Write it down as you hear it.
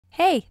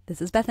Hey,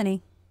 this is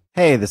Bethany.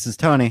 Hey, this is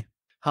Tony.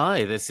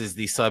 Hi, this is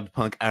the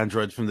cyberpunk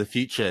android from the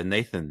future,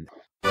 Nathan.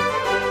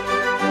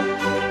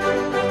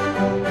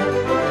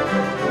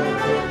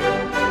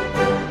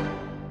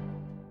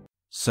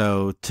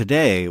 So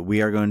today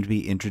we are going to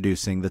be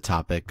introducing the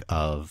topic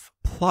of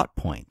plot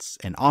points,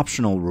 an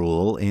optional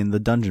rule in the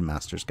Dungeon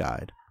Master's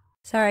Guide.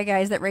 Sorry,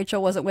 guys, that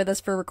Rachel wasn't with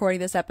us for recording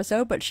this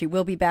episode, but she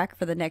will be back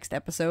for the next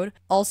episode.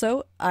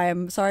 Also,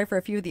 I'm sorry for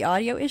a few of the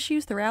audio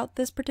issues throughout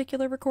this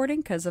particular recording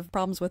because of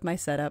problems with my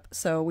setup.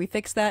 So we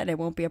fixed that and it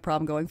won't be a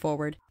problem going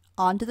forward.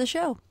 On to the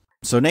show.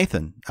 So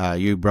Nathan,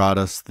 you brought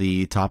us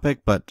the topic,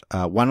 but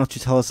why don't you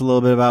tell us a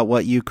little bit about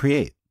what you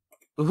create?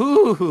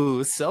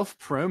 Ooh,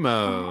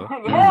 self-promo.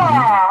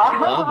 Yeah.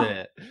 Love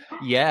it.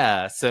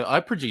 Yeah, so I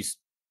produce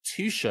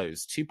two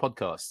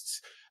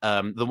podcasts.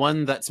 The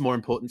one that's more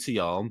important to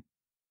y'all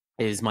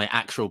is my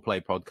actual play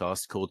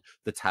podcast called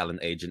The Talent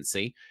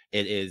Agency.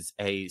 It is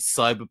a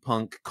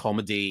cyberpunk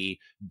comedy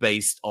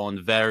based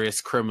on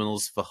various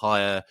criminals for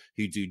hire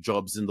who do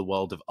jobs in the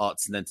world of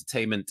arts and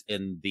entertainment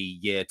in the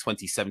year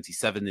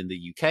 2077 in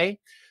the UK.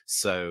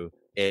 So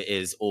it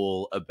is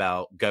all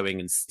about going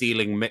and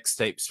stealing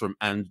mixtapes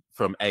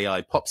from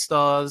AI pop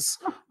stars,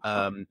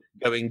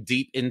 going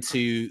deep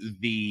into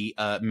the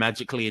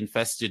magically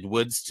infested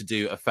woods to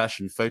do a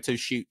fashion photo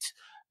shoot,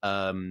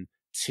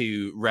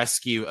 to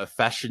rescue a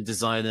fashion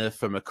designer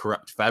from a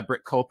corrupt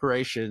fabric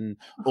corporation,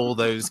 all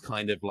those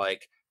kind of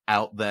like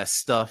out there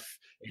stuff.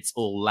 It's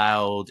all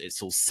loud,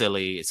 it's all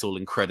silly, it's all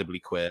incredibly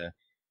queer.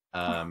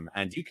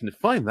 And you can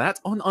find that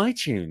on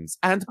iTunes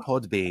and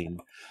Podbean.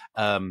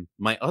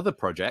 My other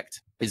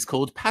project is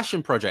called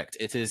Passion Project.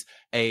 It is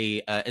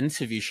a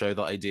interview show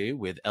that I do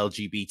with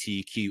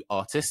LGBTQ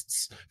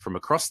artists from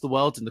across the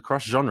world and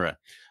across genre,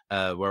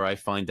 where I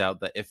find out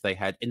that if they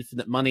had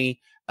infinite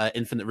money,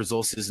 infinite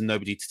resources, and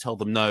nobody to tell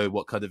them no,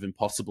 what kind of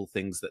impossible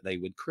things that they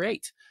would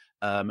create.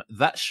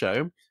 That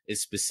show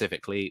is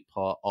specifically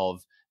part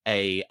of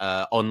a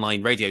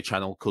online radio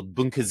channel called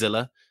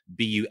Bunkerzilla,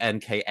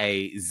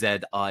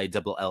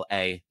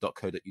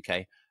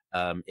 bunkazilla.co.uk.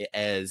 It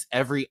airs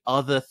every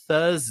other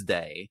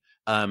Thursday.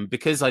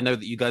 Because I know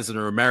that you guys are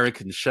an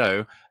American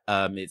show,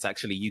 it's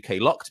actually UK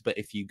locked, but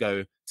if you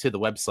go to the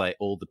website,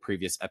 all the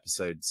previous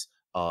episodes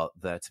are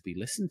there to be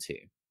listened to.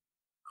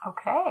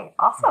 Okay,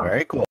 awesome.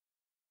 Very cool.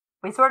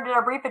 We sort of did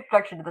a brief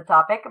introduction to the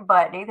topic,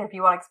 but Nathan, if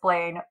you want to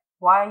explain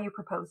why you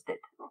proposed it.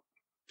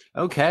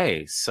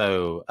 Okay,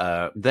 so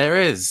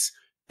there is,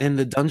 in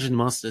the Dungeon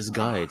Master's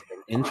Guide,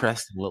 an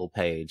interesting little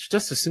page,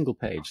 just a single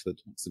page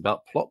that talks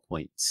about plot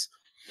points.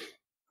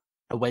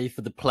 A way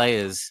for the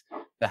players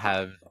to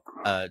have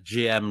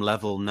GM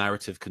level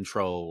narrative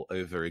control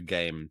over a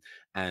game.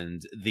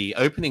 And the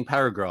opening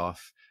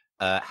paragraph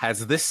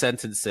has this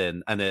sentence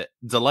in, and it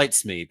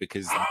delights me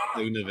because the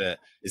tone of it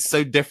is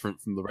so different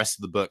from the rest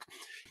of the book.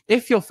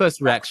 If your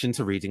first reaction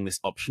to reading this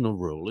optional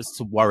rule is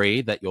to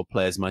worry that your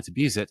players might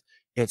abuse it,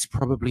 it's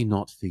probably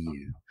not for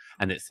you.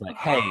 And it's like,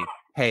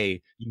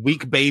 hey, you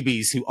weak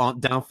babies who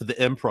aren't down for the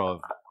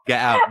improv,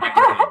 get out.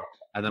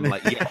 And I'm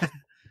like, yeah.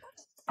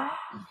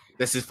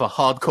 This is for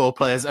hardcore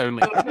players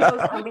only.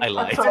 I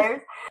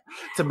lied.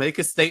 To make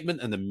a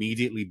statement and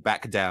immediately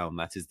back down.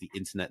 That is the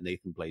internet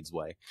Nathan Blades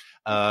way.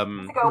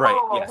 Right.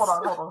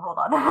 Hold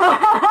on.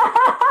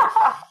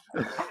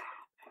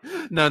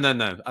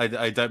 No.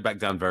 I don't back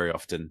down very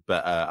often,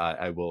 but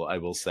I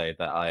will say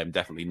that I am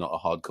definitely not a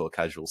hardcore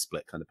casual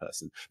split kind of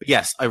person. But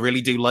yes, I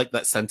really do like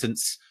that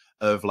sentence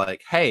of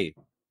like, hey,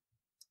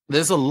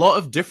 there's a lot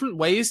of different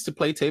ways to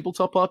play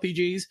tabletop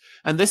RPGs,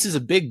 and this is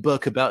a big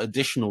book about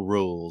additional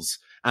rules.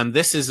 And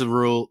this is a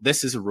rule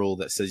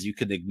that says you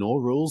can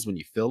ignore rules when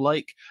you feel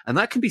like, and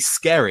that can be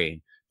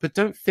scary, but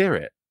don't fear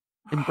it.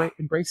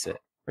 Embrace it.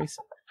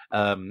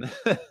 That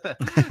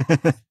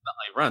I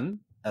run,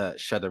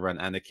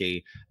 Shadowrun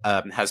Anarchy,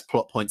 has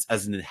plot points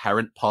as an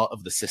inherent part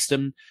of the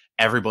system.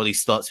 Everybody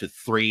starts with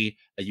 3,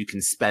 and you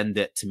can spend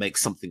it to make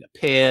something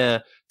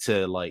appear,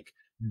 to like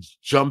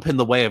jump in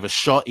the way of a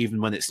shot even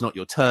when it's not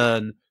your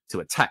turn, to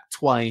attack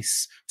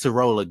twice, to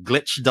roll a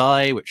glitch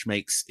die, which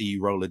makes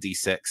you roll a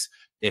d6.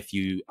 If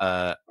you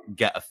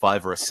get a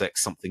 5 or a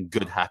 6, something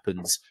good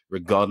happens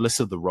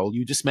regardless of the roll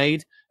you just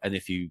made. And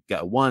if you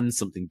get a 1,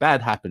 something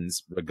bad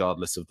happens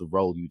regardless of the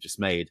roll you just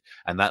made.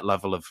 And that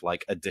level of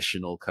like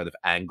additional kind of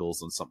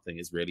angles on something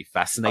is really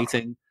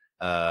fascinating.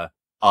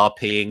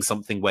 RPing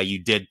something where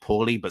you did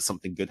poorly, but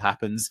something good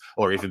happens.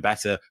 Or even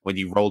better, when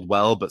you rolled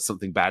well, but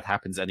something bad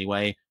happens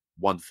anyway.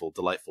 Wonderful,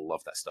 delightful,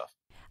 love that stuff.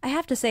 I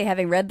have to say,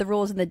 having read the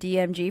rules in the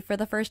DMG for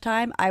the first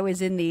time, I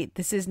was in the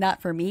 "this is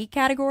not for me"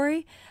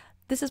 category.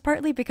 This is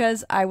partly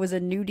because I was a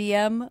new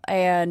DM,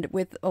 and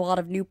with a lot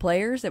of new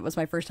players, it was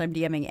my first time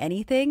DMing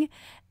anything.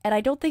 And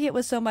I don't think it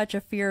was so much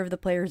a fear of the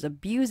players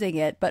abusing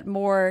it, but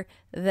more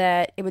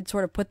that it would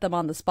sort of put them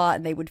on the spot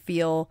and they would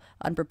feel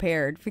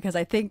unprepared. Because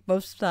I think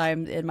most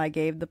times in my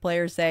game, the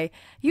players say,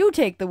 "You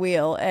take the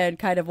wheel," and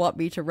kind of want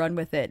me to run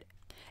with it.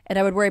 And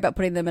I would worry about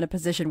putting them in a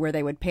position where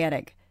they would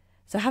panic.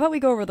 So how about we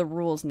go over the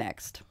rules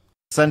next?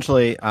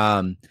 Essentially,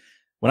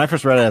 When I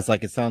first read it, it's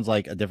like it sounds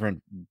like a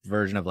different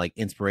version of like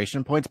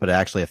inspiration points, but it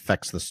actually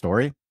affects the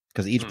story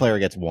because each player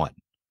gets one.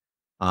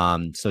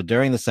 So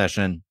during the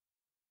session,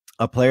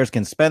 players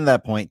can spend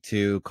that point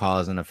to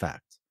cause an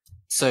effect.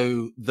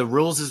 So the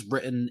rules is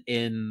written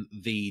in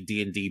the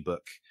D&D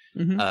book.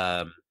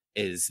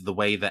 Is the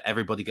way that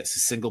everybody gets a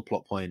single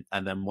plot point,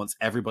 and then once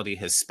everybody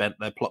has spent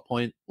their plot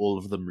point, all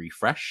of them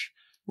refresh.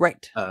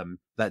 Right.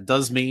 That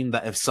does mean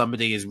that if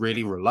somebody is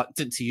really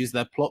reluctant to use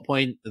their plot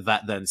point,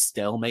 that then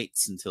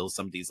stalemates until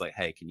somebody's like,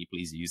 hey, can you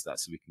please use that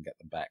so we can get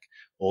them back?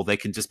 Or they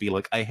can just be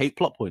like, I hate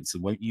plot points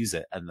and won't use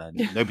it, and then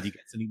nobody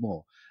gets any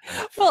more.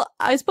 Well,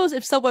 I suppose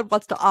if someone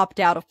wants to opt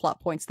out of plot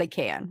points, they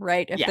can,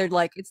 right? If they're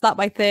like, it's not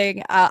my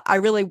thing, I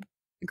really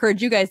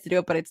encourage you guys to do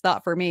it, but it's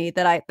not for me,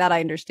 that I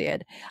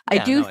understand. I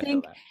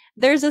think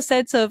there's a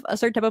sense of a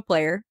certain type of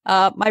player.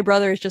 My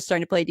brother is just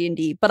starting to play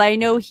D&D, but I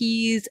know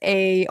he's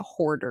a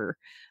hoarder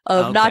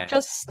of not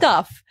just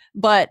stuff,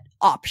 but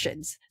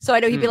options. So I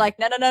know he'd be like,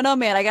 no,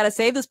 man, I got to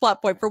save this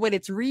plot point for when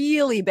it's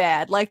really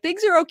bad. Like,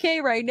 things are okay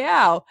right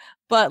now,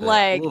 but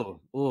like...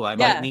 I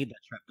might need that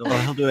trapdoor.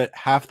 Well, he'll do it.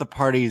 Half the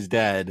party's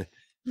dead.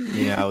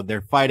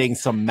 They're fighting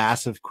some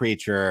massive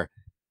creature.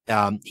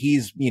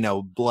 He's,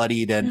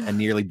 bloodied and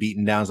nearly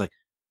beaten down. It's like,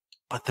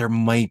 but there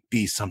might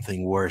be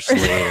something worse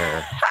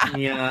later.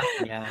 Yeah.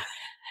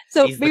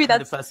 So he's maybe the kind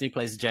that's of person who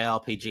plays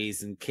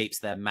JRPGs and keeps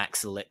their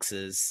max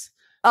elixirs.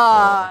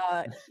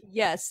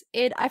 Yes.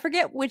 I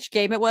forget which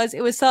game it was.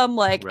 It was some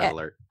like Red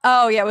Alert.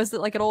 It was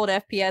like an old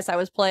FPS I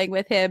was playing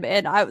with him,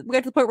 and we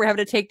got to the point where we're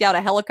having to take down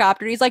a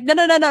helicopter. And he's like, no,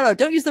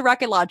 don't use the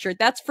rocket launcher.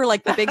 That's for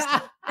like the big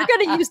stuff. You're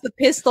gonna use the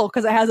pistol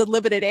because it has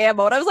unlimited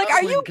ammo. And I was like,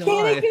 are you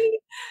kidding me?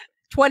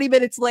 20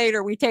 minutes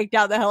later, we take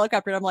down the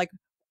helicopter, and I'm like,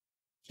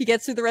 he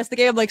gets through the rest of the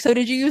game. I'm like, so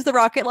did you use the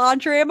rocket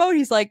launcher ammo? And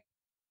he's like,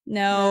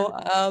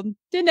 no,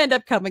 didn't end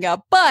up coming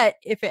up. But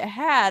if it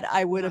had,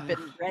 I would have been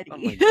ready. Oh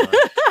my gosh,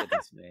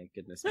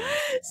 goodness me.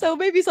 So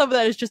maybe some of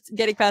that is just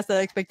getting past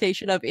that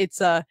expectation of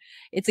it's a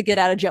get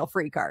out of jail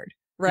free card,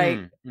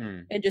 right?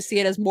 And just see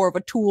it as more of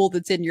a tool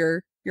that's in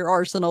your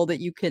arsenal that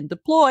you can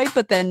deploy,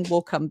 but then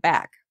will come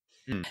back.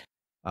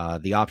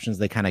 The options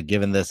they kind of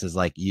given this is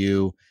like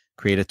you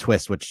create a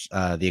twist, which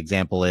the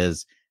example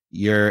is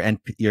your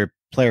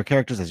player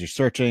characters, as you're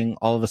searching,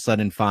 all of a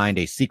sudden find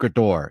a secret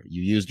door.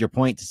 You used your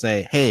point to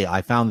say, hey,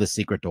 I found this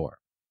secret door.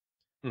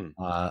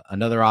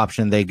 Another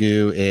option they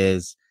do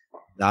is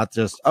not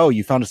just, oh,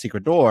 you found a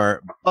secret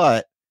door,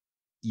 but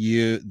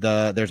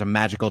there's a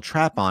magical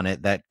trap on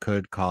it that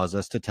could cause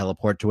us to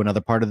teleport to another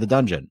part of the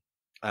dungeon.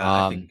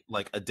 I think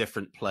like a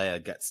different player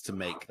gets to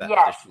make that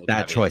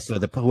that choice. So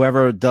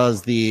whoever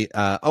does the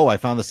I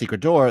found the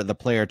secret door, the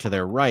player to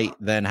their right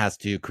then has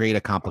to create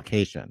a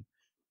complication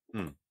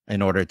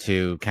in order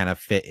to kind of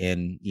fit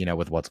in,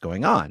 with what's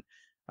going on.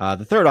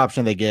 The third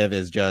option they give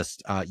is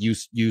just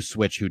you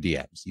switch who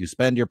DMs. You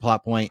spend your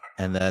plot point,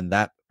 and then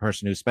that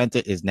person who spent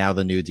it is now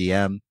the new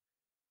DM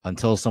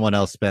until someone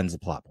else spends a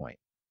plot point.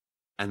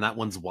 And that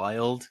one's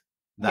wild.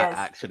 That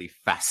actually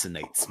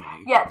fascinates me.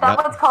 Yeah,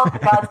 that one's called The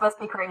Gods Must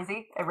Be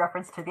Crazy, a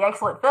reference to the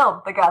excellent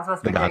film The Gods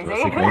Must Be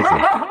Crazy.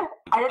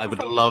 I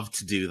would love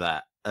to do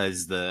that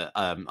as the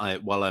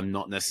while I'm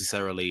not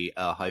necessarily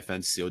a high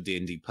fantasy or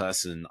D&D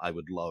person, I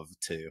would love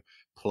to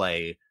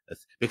play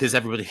because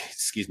everybody's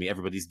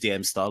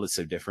DM style is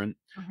so different.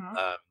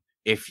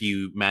 If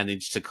you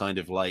manage to kind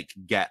of like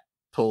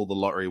pull the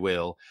lottery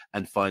wheel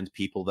and find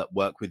people that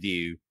work with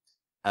you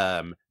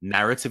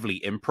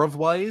narratively improv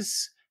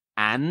wise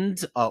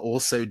and are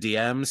also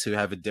DMs who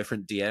have a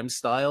different DM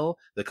style,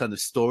 the kind of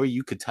story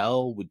you could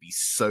tell would be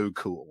so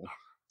cool.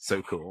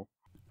 So cool.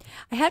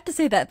 I have to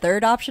say that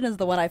third option is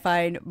the one I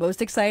find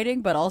most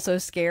exciting, but also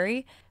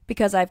scary,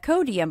 because I've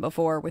co-DM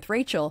before with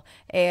Rachel,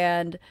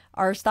 and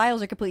our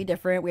styles are completely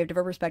different. We have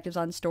different perspectives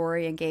on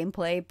story and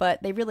gameplay,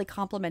 but they really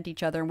complement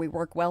each other and we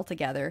work well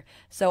together.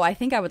 So I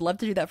think I would love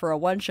to do that for a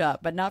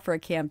one-shot, but not for a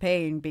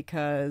campaign,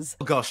 because...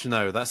 Oh gosh,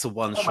 no, that's a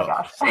one-shot. Oh my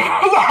gosh.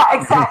 Yeah,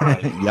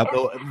 exactly.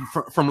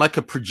 Yep. From like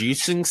a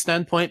producing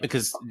standpoint,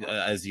 because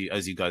as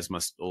you guys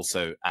must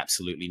also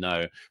absolutely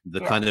know,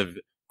 the kind of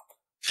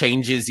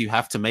changes you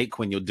have to make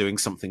when you're doing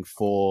something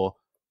for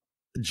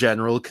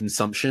general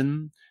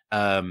consumption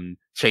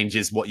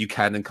changes what you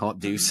can and can't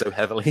do so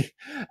heavily.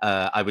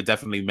 I would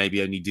definitely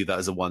maybe only do that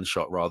as a one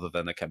shot rather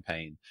than a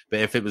campaign.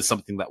 But if it was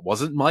something that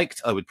wasn't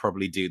mic'd, I would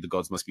probably do The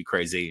Gods Must Be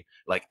Crazy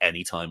like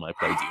any time I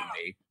play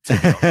D&D.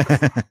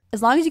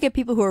 As long as you get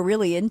people who are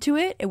really into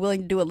it and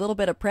willing to do a little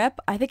bit of prep,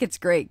 I think it's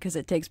great because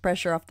it takes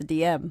pressure off the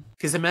DM.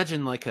 Because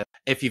imagine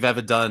if you've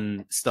ever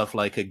done stuff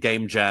like a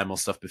game jam or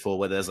stuff before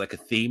where there's like a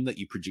theme that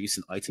you produce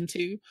an item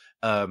to,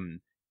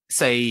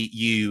 say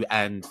you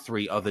and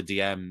 3 other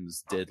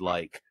DMs did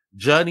like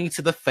Journey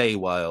to the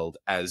Feywild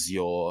as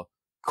your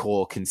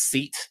core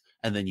conceit,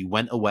 and then you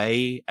went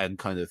away and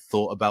kind of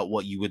thought about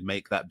what you would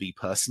make that be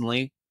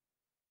personally,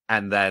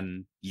 and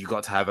then you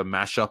got to have a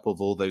mashup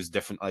of all those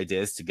different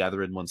ideas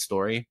together in one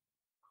story.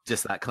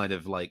 Just that kind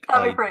of like...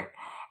 That'd be great.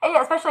 And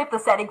yeah, especially if the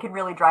setting can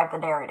really drive the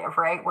narrative,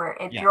 right? Where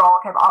you're all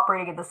kind of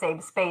operating in the same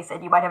space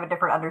and you might have a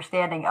different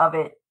understanding of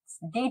it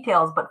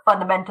details, but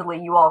fundamentally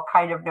you all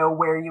kind of know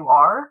where you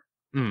are.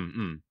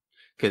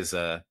 Because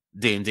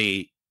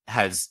D&D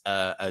has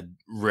a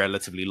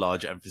relatively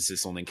large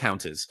emphasis on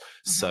encounters.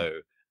 So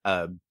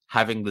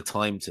having the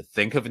time to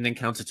think of an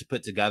encounter to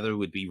put together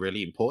would be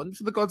really important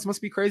for the Gods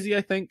Must Be Crazy,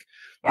 I think.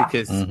 Yeah.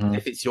 Because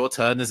if it's your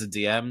turn as a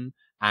DM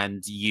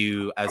and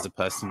you as a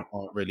person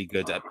aren't really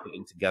good at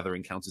putting together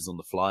encounters on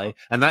the fly,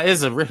 and that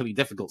is a really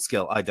difficult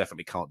skill, I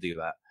definitely can't do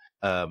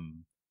that.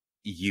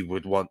 You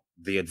would want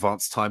the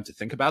advanced time to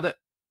think about it.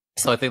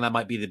 So I think that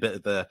might be the bit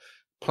of the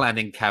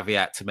planning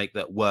caveat to make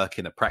that work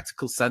in a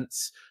practical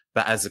sense,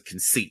 but as a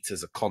conceit,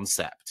 as a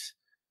concept,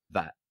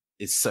 that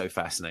is so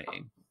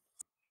fascinating.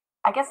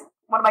 I guess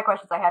one of my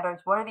questions I had was,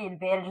 what are the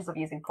advantages of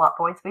using plot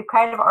points? We've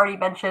kind of already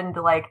mentioned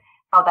like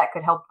how that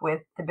could help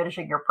with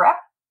diminishing your prep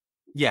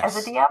as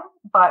a DM,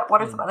 but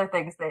what are some other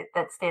things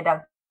that stand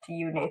out to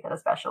you, Nathan,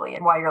 especially,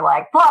 and why you're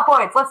like, plot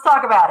points, let's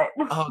talk about it?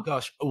 Oh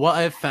gosh, what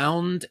I've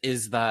found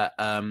is that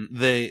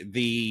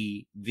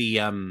the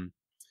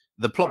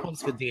plot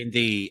points for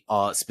D&D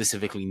are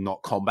specifically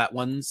not combat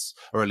ones,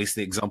 or at least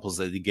the examples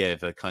that they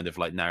give are kind of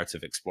like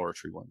narrative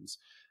exploratory ones.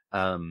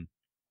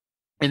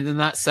 And in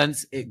that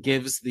sense, it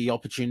gives the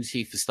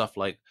opportunity for stuff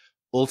like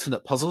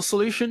alternate puzzle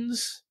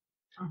solutions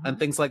and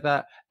things like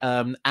that.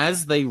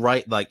 As they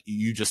write, like,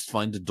 you just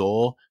find a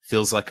door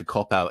feels like a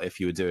cop-out if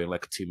you were doing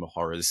like a Tomb of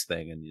Horrors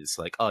thing, and it's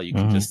like, oh, you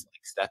can just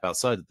like, step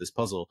outside of this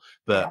puzzle.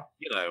 But,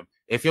 you know,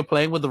 if you're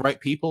playing with the right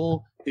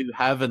people who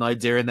have an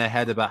idea in their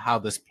head about how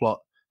this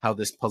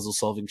puzzle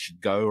solving should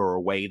go, or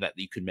a way that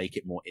you can make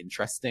it more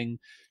interesting,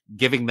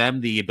 giving them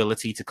the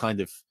ability to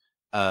kind of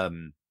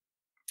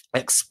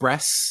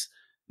express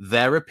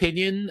their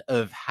opinion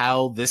of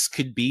how this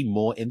could be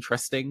more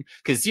interesting.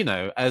 Because, you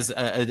know, as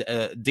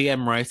a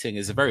DM, writing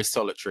is a very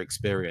solitary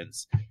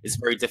experience. It's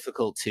very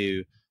difficult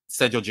to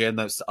send your GM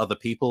notes to other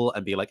people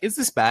and be like, is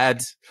this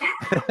bad?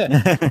 Definitely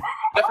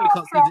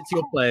can't send it to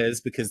your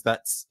players because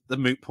that's the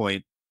moot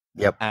point.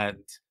 Yep.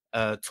 And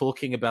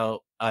talking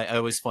about, I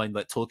always find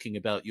that talking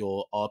about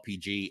your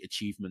RPG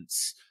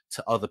achievements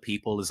to other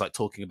people is like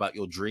talking about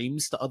your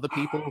dreams to other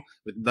people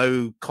with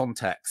no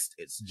context.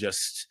 It's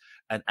just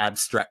an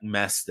abstract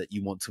mess that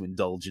you want to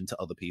indulge into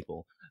other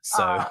people.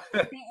 So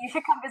you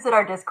should come visit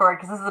our Discord,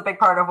 because this is a big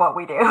part of what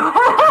we do.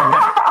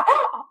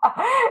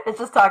 It's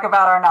just talk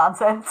about our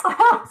nonsense.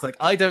 It's like,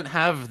 I don't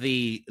have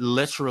the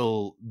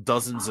literal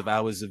dozens of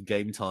hours of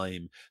game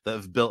time that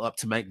have built up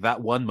to make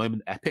that one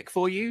moment epic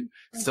for you.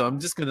 So I'm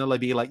just gonna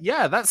be like,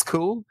 yeah, that's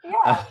cool.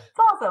 Yeah, it's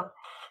awesome.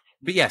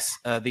 But yes,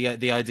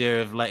 the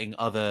idea of letting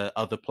other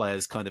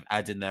players kind of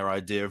add in their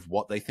idea of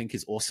what they think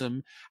is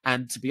awesome.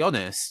 And to be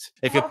honest,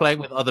 if you're playing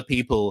with other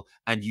people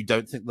and you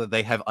don't think that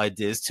they have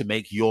ideas to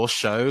make your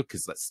show,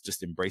 because let's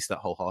just embrace that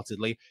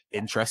wholeheartedly,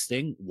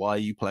 interesting, why are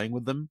you playing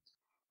with them?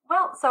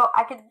 Well, so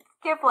I could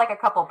give like a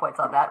couple of points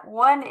on that.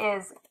 One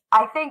is,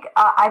 I think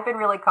I've been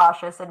really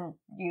cautious in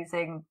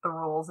using the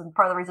rules, and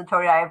part of the reason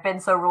Tony and I have been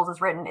so rules as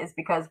written is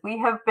because we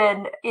have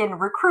been in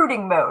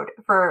recruiting mode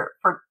for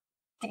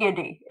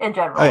D&D in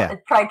general, and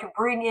trying to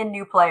bring in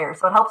new players.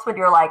 So it helps when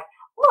you're like,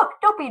 look,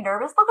 don't be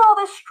nervous, look at all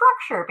this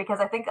structure,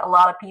 because I think a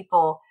lot of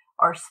people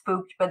are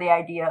spooked by the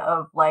idea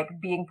of like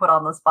being put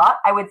on the spot.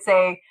 I would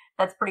say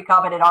that's pretty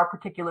common in our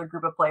particular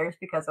group of players,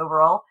 because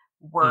overall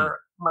we're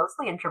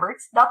mostly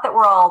introverts. Not that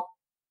we're all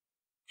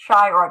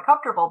shy or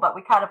uncomfortable, but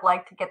we kind of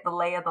like to get the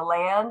lay of the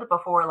land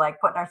before like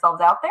putting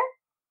ourselves out there.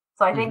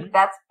 So I think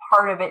that's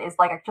part of it, is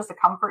like just a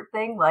comfort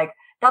thing. Like,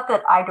 not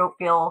that I don't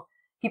feel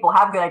people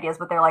have good ideas,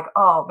 but they're like,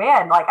 oh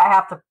man, like I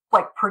have to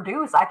like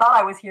produce. I thought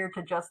I was here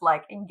to just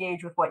like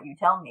engage with what you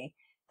tell me.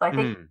 So I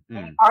think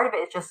part of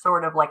it is just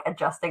sort of like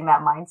adjusting that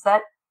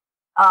mindset.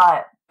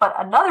 But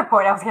another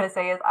point I was going to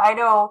say is, I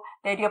know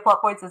the idea of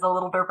plot points is a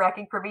little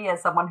nerve-wracking for me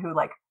as someone who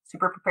like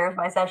super prepares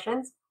my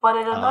sessions. But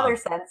in another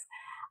sense,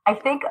 I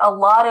think a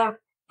lot of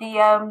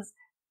DMs,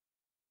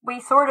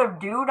 we sort of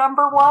do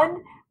number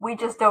one. We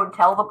just don't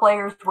tell the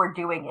players we're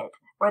doing it.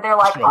 Where they're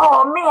like,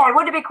 oh man,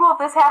 wouldn't it be cool if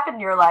this happened?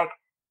 And you're like,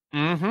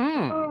 well,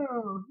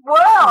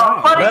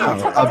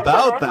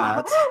 about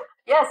that.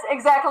 Yes,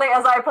 exactly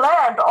as I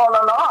planned all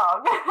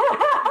along.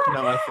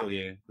 No, I feel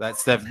you.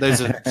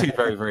 Those are two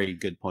very, very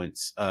good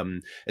points.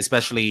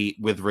 Especially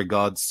with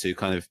regards to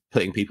kind of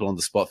putting people on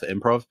the spot for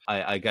improv.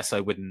 I guess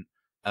I wouldn't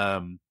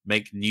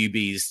make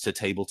newbies to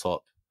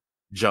tabletop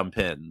jump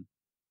in.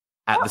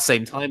 At the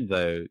same time,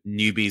 though,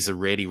 newbies are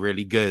really,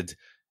 really good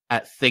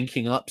at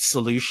thinking up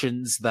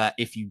solutions that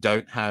if you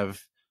don't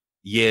have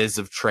years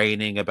of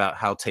training about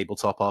how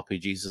tabletop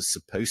RPGs are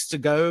supposed to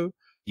go,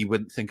 you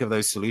wouldn't think of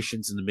those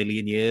solutions in a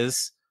million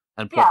years.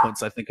 And plot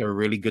points, I think, are a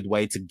really good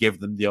way to give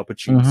them the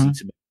opportunity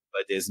to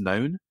make ideas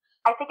known.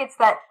 I think it's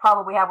that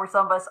problem we have where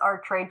some of us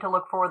are trained to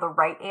look for the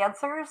right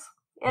answers,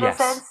 in a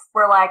sense.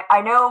 We're like,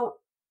 I know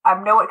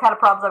what kind of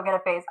problems I'm going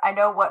to face. I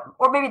know what,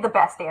 or maybe the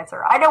best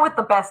answer. I know what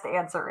the best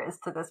answer is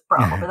to this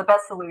problem, or the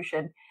best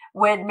solution,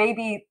 when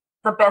maybe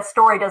the best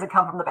story doesn't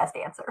come from the best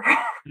answer.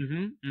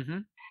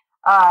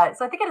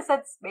 So I think in a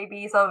sense,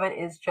 maybe some of it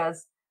is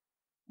just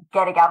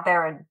getting out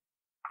there and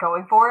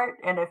going for it.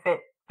 And if it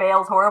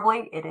fails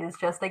horribly, it is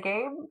just a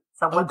game.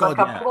 Someone's God,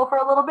 uncomfortable for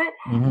a little bit.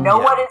 Mhm. No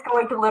Yeah. one is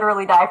going to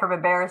literally die from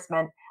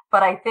embarrassment.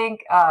 But I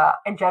think,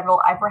 in general,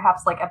 I'm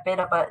perhaps like a bit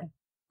of a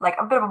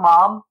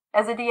mom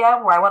as a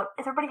DM, where I want,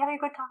 is everybody having a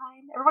good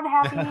time? Everyone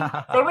happy?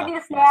 Does anyone need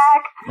a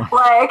snack?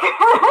 Like,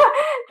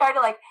 trying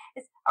to like,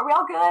 are we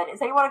all good?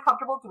 Is anyone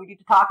uncomfortable? Do we need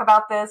to talk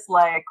about this?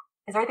 Like,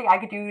 is there anything I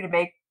could do to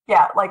make?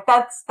 Yeah, like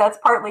that's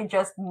partly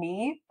just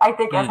me. I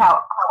think as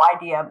how I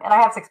DM, and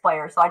I have 6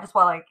 players, so I just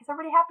want like, is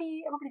everybody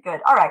happy? Everybody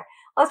good? All right,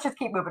 let's just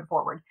keep moving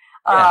forward.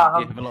 Yeah,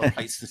 you have a lot of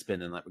plates to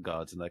spin in that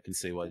regard, and I can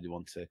see why you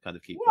want to kind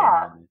of keep going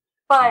on,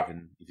 but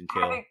even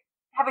kill.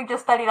 Having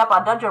just studied up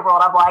on Dungeon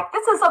World, I'm like,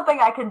 this is something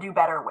I can do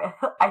better with.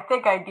 I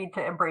think I need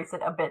to embrace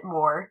it a bit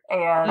more.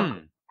 And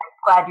I'm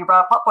glad you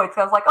brought up plot points,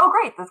 because I was like, oh,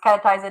 great. This kind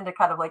of ties into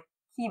kind of like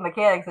key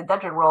mechanics in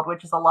Dungeon World,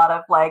 which is a lot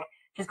of like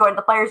just going to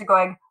the players and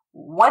going,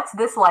 what's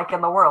this like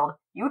in the world?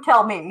 You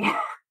tell me.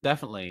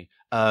 Definitely.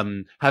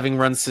 Having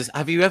run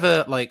have you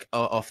ever like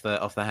off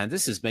the hand,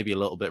 this is maybe a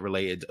little bit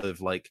related,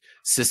 of like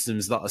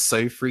systems that are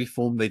so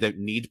freeform they don't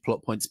need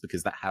plot points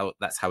because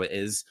that's how it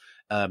is.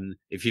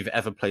 If you've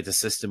ever played a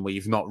system where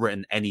you've not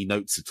written any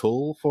notes at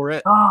all for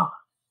it. Oh.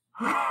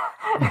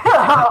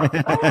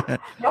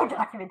 No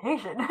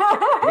documentation.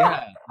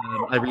 Yeah.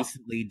 I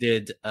recently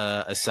did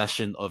a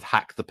session of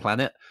Hack the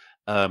Planet,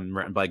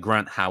 written by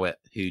Grant Howitt,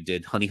 who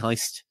did Honey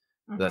Heist.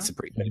 That's a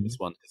pretty famous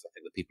one, because I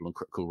think the people on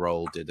Critical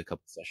Role did a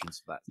couple of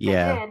sessions for that.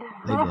 Yeah,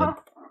 they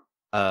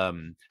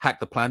did. Hack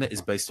the Planet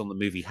is based on the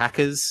movie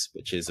Hackers,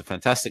 which is a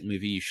fantastic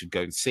movie you should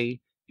go and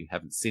see if you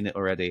haven't seen it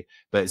already.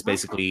 But it's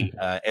basically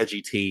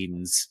edgy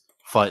teens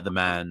fight the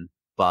man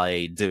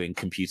by doing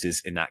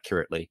computers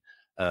inaccurately.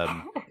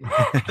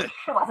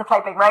 Lots of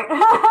typing,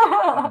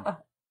 right?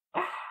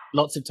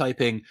 Lots of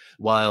typing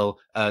while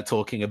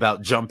talking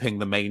about jumping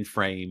the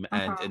mainframe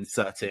and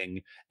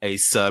inserting a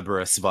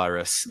Cerberus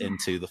virus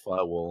into the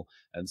firewall,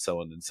 and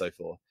so on and so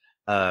forth.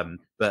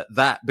 But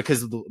that,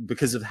 because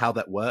of how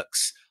that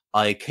works,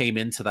 I came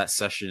into that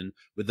session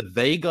with a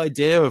vague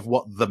idea of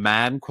what the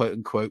man, quote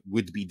unquote,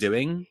 would be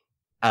doing.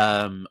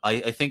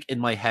 I think in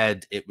my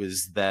head it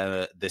was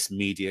this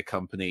media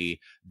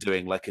company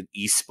doing like an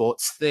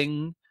esports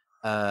thing.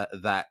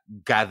 That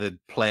gathered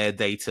player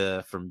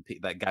data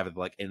that gathered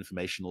like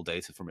informational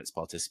data from its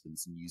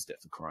participants and used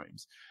it for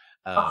crimes.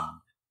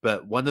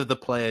 But one of the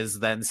players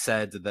then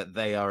said that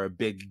they are a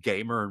big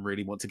gamer and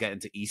really want to get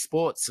into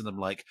esports. And I'm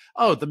like,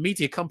 oh, the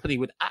media company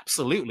would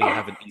absolutely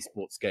have an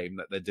esports game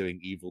that they're doing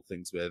evil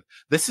things with.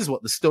 This is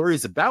what the story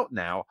is about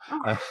now.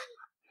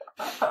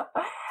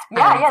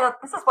 Yeah,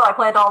 this is what I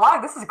planned all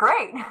along. This is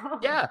great.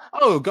 Yeah.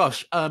 Oh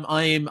gosh.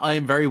 I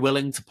am very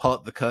willing to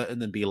part the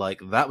curtain and be like,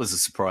 that was a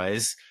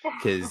surprise,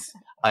 because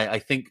I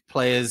think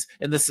players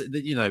in this,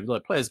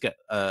 like players get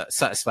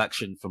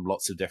satisfaction from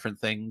lots of different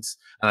things,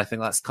 and I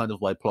think that's kind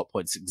of why plot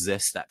points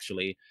exist.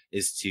 Actually,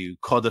 is to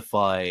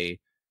codify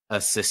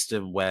a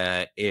system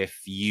where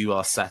if you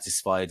are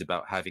satisfied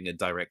about having a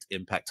direct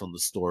impact on the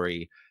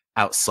story,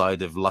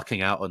 outside of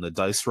lucking out on a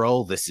dice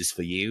roll, this is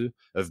for you,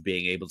 of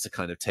being able to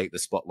kind of take the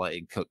spotlight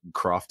in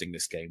crafting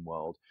this game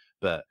world.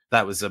 But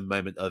that was a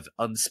moment of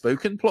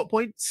unspoken plot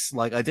points.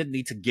 Like, I didn't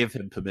need to give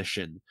him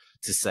permission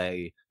to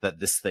say that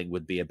this thing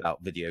would be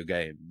about video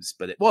games,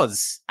 but it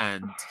was,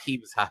 and he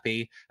was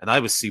happy, and I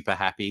was super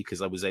happy,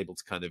 because I was able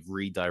to kind of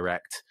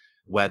redirect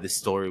where the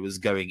story was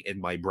going in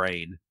my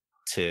brain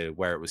to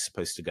where it was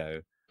supposed to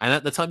go. And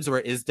at the times where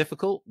it is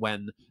difficult,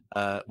 when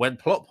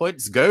plot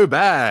points go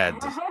bad.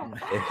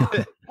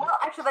 Well,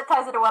 actually, that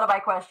ties into one of my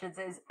questions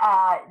is,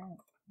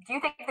 do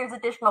you think there's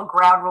additional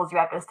ground rules you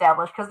have to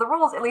establish? Because the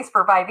rules, at least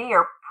for 5e,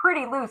 are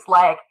pretty loose.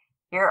 Like,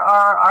 here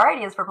are our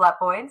ideas for plot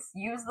points.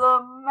 Use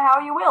them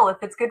how you will if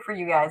it's good for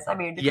you guys. I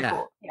mean, it's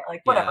cool. Yeah,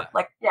 like, whatever.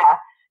 Yeah.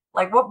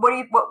 Like, what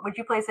would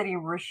you place any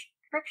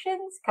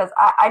restrictions? Because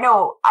I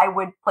know I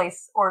would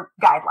place, or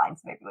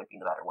guidelines maybe would be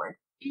the better word.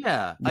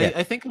 Yeah.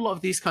 I think a lot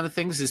of these kind of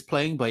things is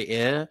playing by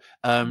ear.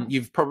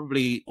 You've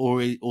probably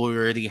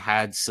already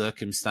had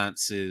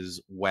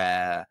circumstances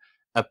where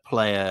a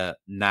player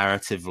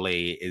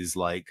narratively is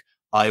like,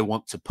 I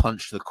want to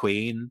punch the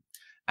queen,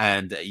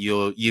 and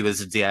you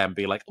as a DM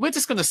be like, we're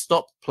just going to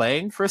stop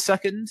playing for a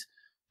second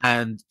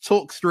and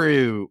talk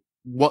through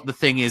what the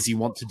thing is you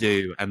want to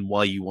do and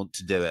why you want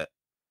to do it,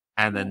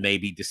 and then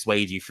maybe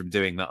dissuade you from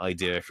doing that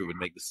idea if it would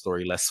make the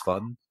story less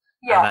fun.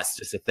 Yeah. And that's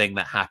just a thing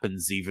that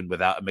happens even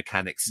without a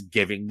mechanics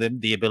giving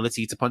them the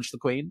ability to punch the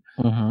queen.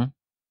 Mm-hmm. And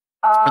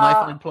I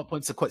find plot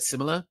points are quite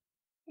similar.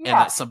 Yeah.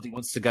 And that somebody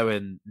wants to go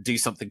and do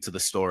something to the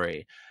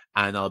story.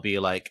 And I'll be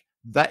like,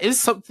 that is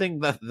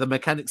something that the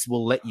mechanics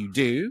will let you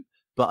do.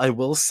 But I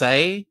will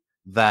say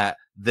that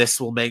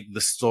this will make the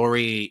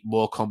story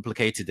more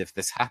complicated if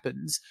this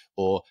happens.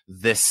 Or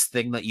this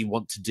thing that you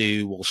want to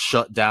do will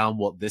shut down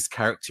what this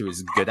character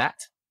is good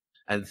at.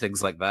 And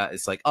things like that.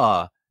 It's like,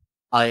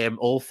 I am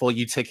all for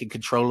you taking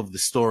control of the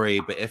story,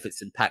 but if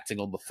it's impacting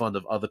on the fun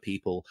of other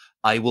people,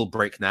 I will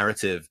break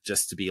narrative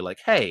just to be like,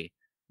 hey,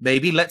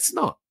 maybe let's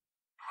not.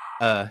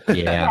 Yeah, I used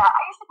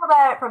to come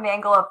at it from the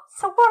angle of,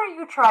 so what are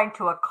you trying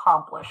to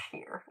accomplish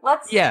here?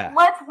 Let's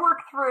work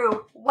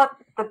through what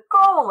the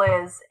goal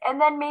is, and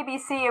then maybe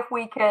see if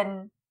we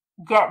can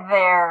get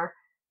there,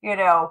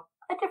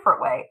 a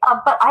different way.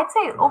 But I'd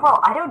say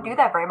overall, I don't do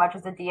that very much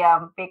as a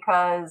DM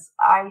because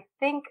I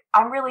think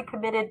I'm really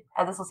committed,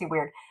 and this will seem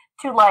weird,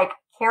 to like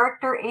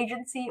character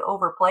agency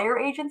over player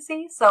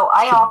agency. So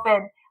I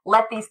often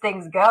let these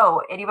things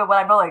go, and even when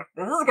I'm like,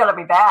 this is gonna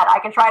be bad, I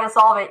can try to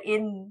solve it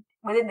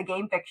within the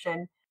game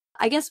fiction.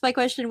 I guess my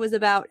question was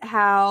about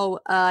how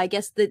I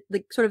guess the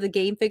sort of the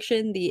game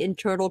fiction, the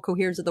internal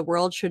coherence of the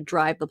world should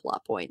drive the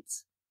plot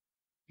points.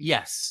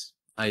 Yes,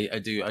 I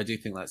do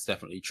think that's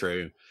definitely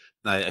true.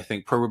 I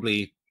think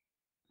probably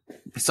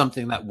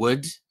something that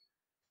would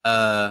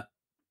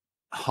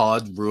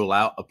hard rule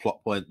out a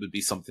plot point would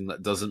be something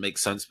that doesn't make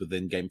sense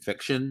within game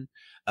fiction.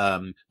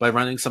 By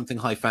running something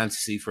high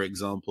fantasy, for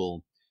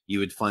example, you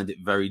would find it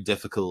very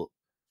difficult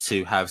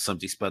to have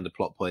somebody spend a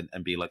plot point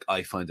and be like,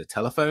 I find a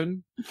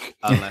telephone,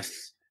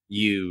 unless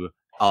you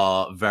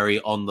are very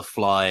on the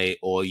fly,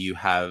 or you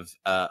have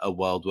a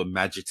world where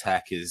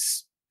magitech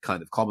is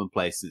kind of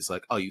commonplace. It's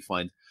like, oh, you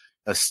find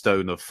a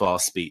stone of far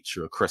speech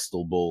or a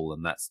crystal ball,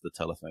 and that's the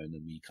telephone,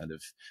 and you kind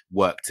of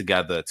work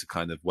together to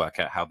kind of work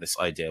out how this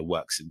idea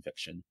works in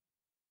fiction.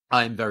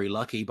 I'm very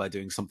lucky by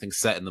doing something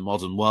set in the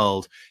modern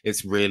world.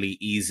 It's really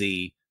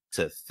easy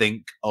to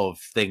think of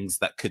things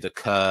that could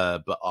occur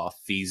but are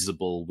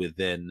feasible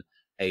within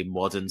a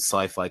modern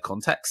sci-fi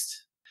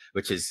context,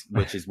 which is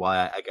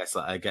why I guess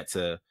I get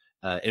to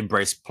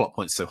embrace plot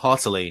points so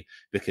heartily,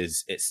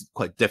 because it's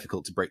quite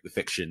difficult to break the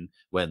fiction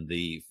when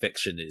the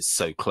fiction is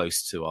so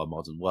close to our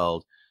modern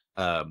world.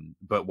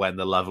 But when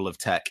the level of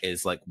tech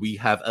is like, we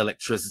have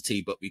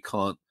electricity, but we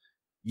can't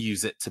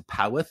use it to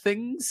power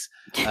things,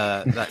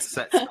 that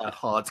sets a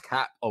hard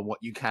cap on what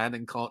you can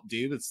and can't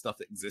do with stuff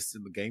that exists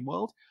in the game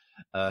world.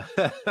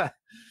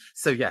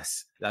 So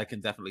yes, I can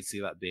definitely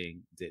see that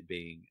being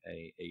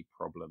a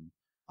problem.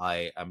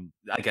 I'm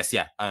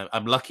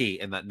lucky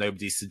in that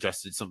nobody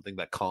suggested something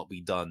that can't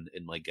be done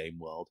in my game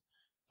world.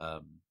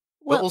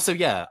 But also,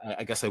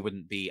 I guess I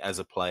wouldn't be, as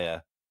a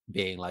player,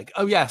 being like,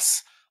 oh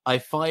yes, I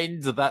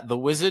find that the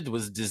wizard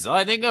was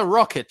designing a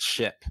rocket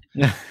ship.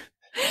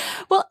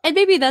 Well, and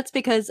maybe that's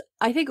because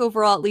I think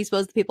overall, at least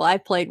most of the people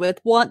I've played with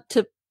want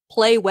to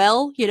play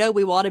well.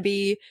 We want to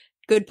be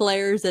good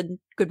players and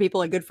good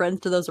people and good friends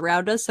to those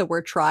around us. So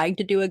we're trying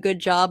to do a good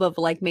job of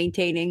like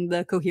maintaining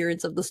the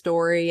coherence of the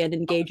story and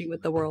engaging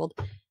with the world.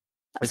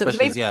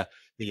 Especially,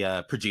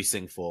 the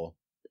producing for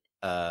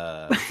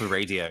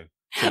radio.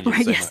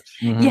 Right, yes. Much.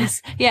 Mm-hmm.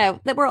 Yes. Yeah.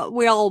 That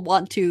we all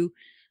want to,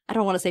 I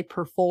don't want to say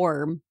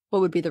perform. What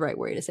would be the right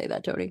way to say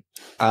that, Tony?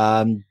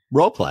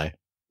 Role play.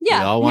 Yeah.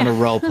 We all want to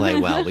role play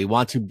well. We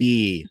want to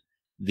be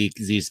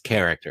these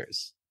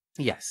characters.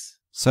 Yes.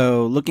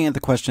 So looking at the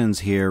questions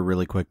here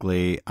really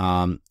quickly,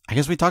 I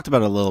guess we talked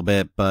about it a little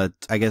bit, but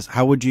I guess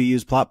how would you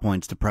use plot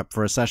points to prep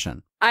for a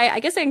session? I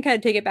guess I can kind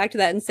of take it back to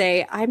that and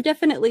say I'm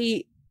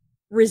definitely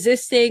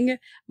resisting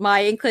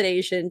my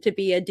inclination to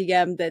be a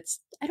DM that's,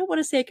 I don't want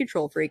to say a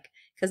control freak,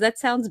 because that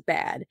sounds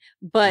bad,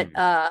 but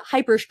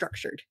hyper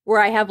structured, where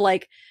I have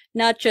like,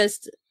 not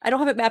just, I don't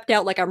have it mapped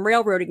out like I'm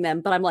railroading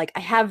them, but I'm like,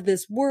 I have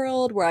this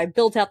world where I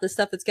built out this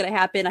stuff that's going to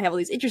happen. I have all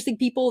these interesting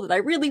people that I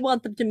really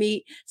want them to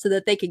meet so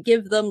that they can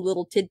give them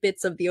little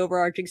tidbits of the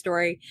overarching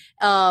story.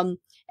 And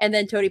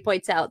then Tony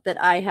points out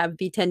that I have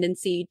the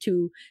tendency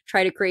to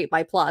try to create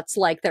my plots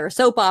like they're a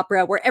soap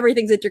opera where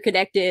everything's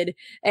interconnected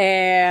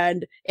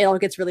and it all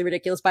gets really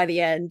ridiculous by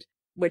the end,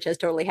 which has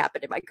totally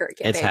happened in my current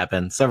campaign. It's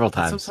happened several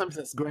times. Sometimes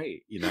that's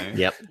great,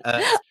 Yep.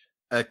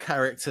 A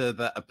character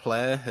that a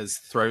player has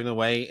thrown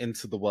away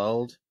into the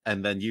world,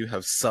 and then you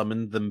have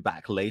summoned them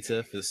back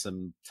later for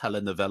some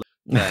telenovela.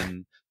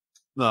 Then,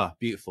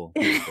 beautiful.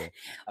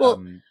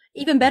 Well,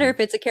 even better if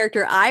it's a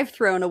character I've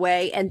thrown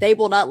away and they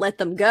will not let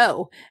them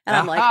go. And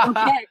I'm like,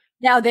 okay,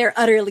 now they're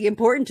utterly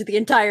important to the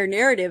entire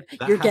narrative.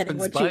 That You're getting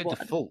what you want.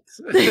 Default.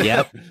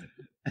 Yep.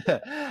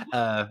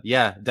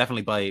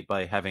 Definitely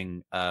by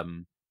having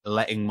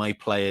letting my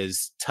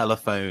players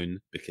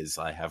telephone, because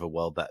I have a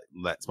world that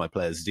lets my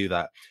players do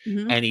that,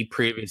 any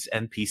previous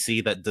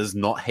NPC that does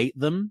not hate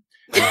them,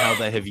 and how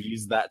they have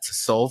used that to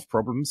solve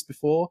problems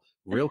before.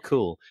 Real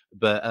cool.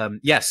 But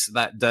yes,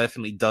 that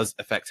definitely does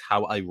affect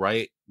how I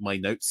write my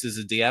notes as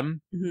a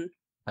DM.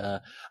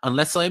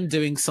 Unless I'm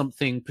doing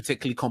something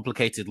particularly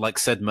complicated, like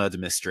said murder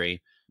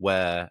mystery,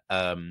 where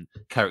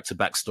character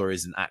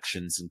backstories and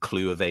actions and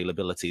clue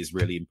availability is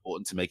really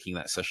important to making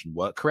that session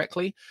work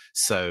correctly.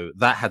 So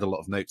that had a lot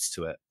of notes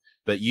to it.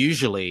 But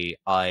usually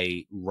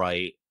I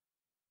write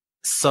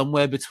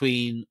somewhere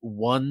between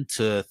 1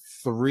 to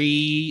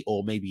 3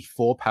 or maybe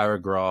 4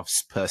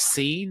 paragraphs per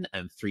scene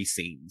and 3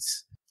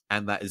 scenes.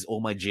 And that is all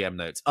my GM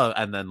notes. Oh,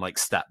 and then like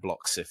stat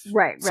blocks if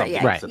right,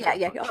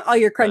 yeah. All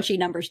your crunchy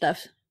number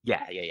stuff.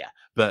 Yeah.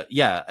 But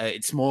yeah,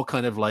 it's more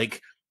kind of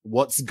like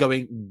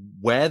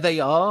where they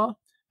are,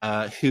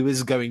 who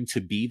is going to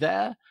be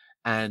there,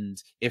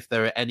 and if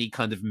there are any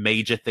kind of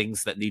major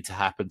things that need to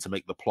happen to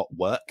make the plot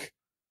work.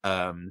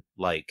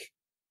 Like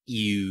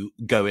you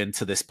go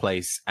into this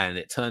place and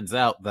it turns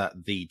out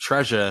that the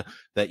treasure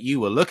that you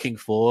were looking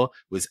for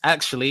was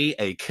actually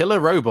a killer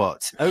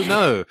robot. Oh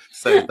no.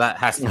 So that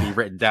has to be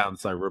written down.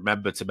 So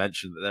remember to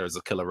mention that there is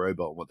a killer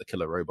robot and what the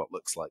killer robot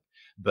looks like.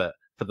 But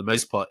for the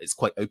most part, it's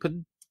quite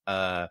open.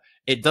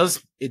 It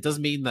does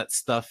mean that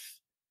stuff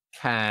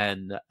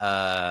can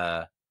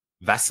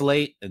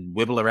vacillate and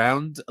wibble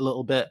around a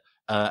little bit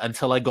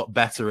until I got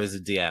better as a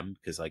DM,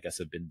 because I guess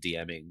I've been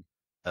DMing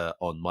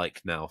on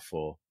mic now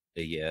for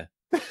a year.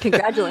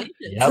 Congratulations.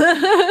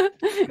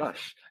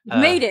 Gosh.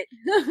 Made it.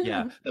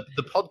 Yeah.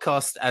 The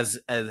podcast as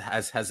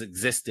has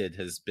existed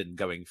has been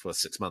going for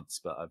 6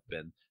 months, but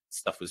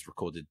stuff was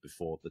recorded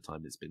before the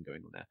time it's been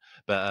going on there.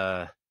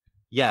 But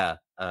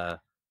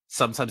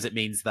sometimes it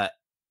means that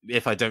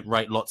if I don't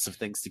write lots of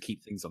things to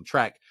keep things on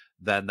track,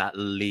 then that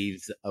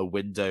leaves a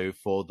window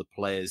for the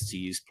players to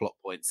use plot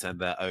points and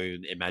their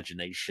own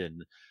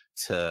imagination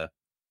to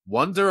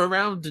wander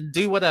around and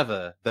do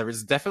whatever. There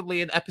is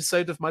definitely an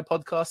episode of my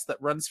podcast that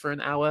runs for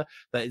an hour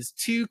that is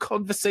 2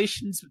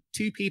 conversations with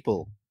 2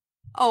 people.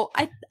 Oh,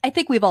 I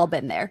think we've all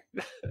been there.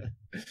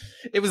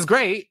 It was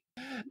great.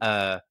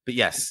 But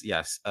yes.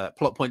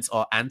 Plot points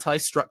are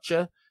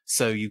anti-structure,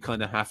 so you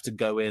kind of have to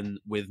go in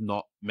with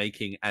not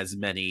making as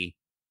many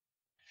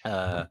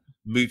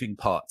moving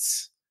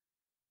parts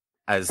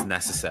as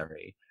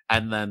necessary.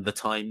 And then the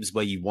times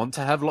where you want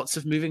to have lots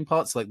of moving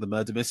parts, like the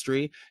murder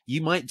mystery,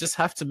 you might just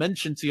have to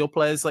mention to your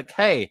players, like,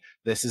 hey,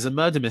 this is a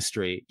murder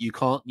mystery. You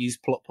can't use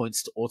plot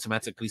points to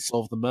automatically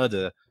solve the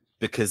murder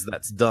because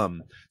that's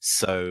dumb.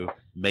 So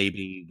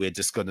maybe we're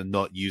just going to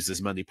not use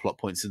as many plot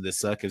points in this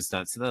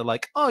circumstance. And they're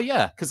like, oh,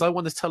 yeah, because I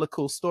want to tell a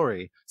cool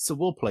story. So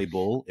we'll play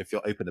ball if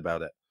you're open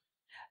about it.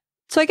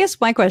 So I guess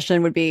my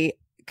question would be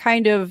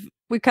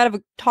we've kind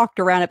of talked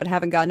around it, but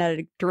haven't gotten at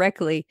it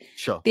directly.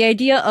 Sure. The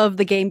idea of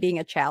the game being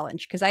a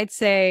challenge, because I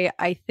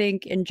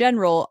think in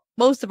general,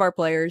 most of our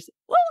players,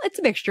 well, it's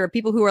a mixture of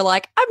people who are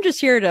like, I'm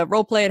just here to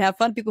role play and have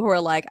fun. People who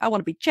are like, I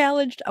want to be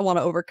challenged, I want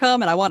to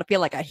overcome, and I want to feel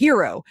like a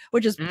hero,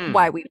 which is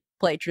why we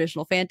play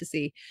traditional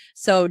fantasy.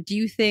 So do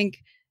you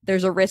think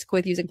there's a risk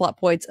with using plot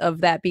points of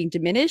that being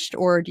diminished,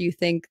 or do you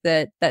think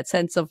that that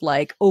sense of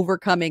like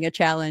overcoming a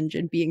challenge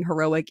and being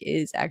heroic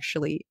is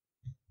actually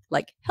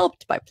like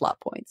helped by plot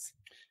points?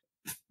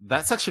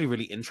 That's actually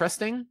really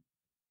interesting.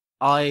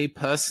 I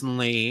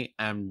personally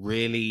am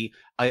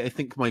I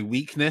think my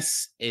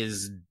weakness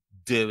is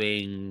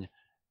doing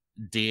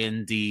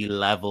D&D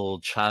level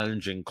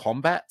challenging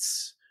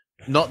combats.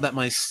 Not that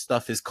my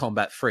stuff is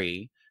combat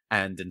free,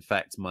 and in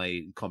fact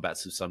my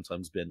combats have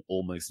sometimes been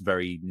almost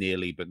very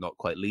nearly but not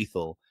quite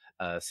lethal.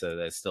 So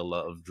there's still a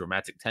lot of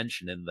dramatic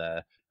tension in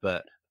there,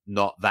 but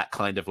not that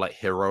kind of like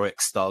heroic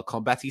style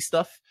combat-y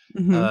stuff.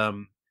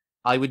 Mm-hmm.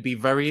 I would be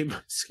very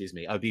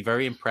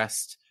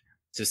impressed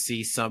to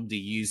see somebody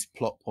use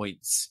plot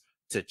points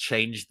to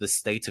change the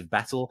state of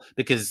battle,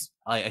 because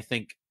I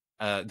think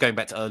going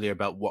back to earlier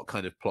about what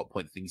kind of plot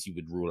point things you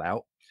would rule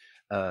out,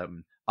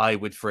 I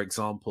would, for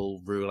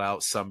example, rule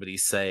out somebody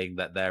saying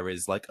that there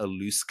is like a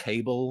loose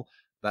cable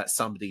that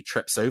somebody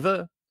trips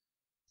over,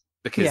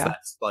 because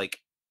that's like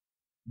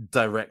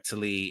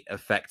directly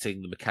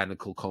affecting the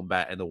mechanical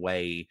combat in a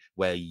way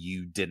where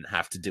you didn't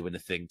have to do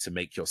anything to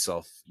make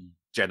yourself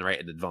generate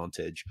an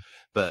advantage.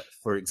 But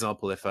for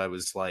example, if I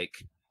was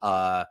like,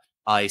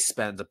 I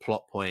spend a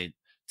plot point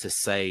to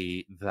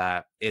say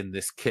that in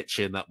this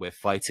kitchen that we're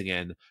fighting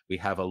in, we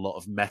have a lot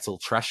of metal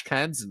trash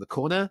cans in the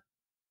corner,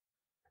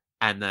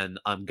 and then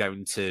I'm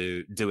going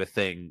to do a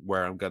thing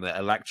where I'm going to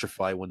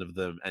electrify one of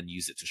them and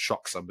use it to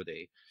shock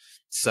somebody.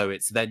 So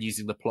it's then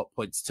using the plot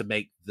points to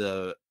make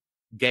the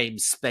game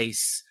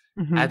space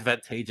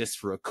advantageous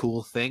for a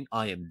cool thing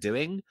I am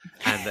doing,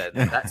 and then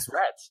that's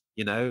red.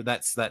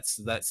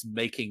 That's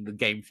making the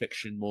game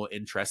fiction more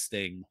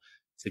interesting,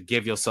 to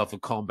give yourself a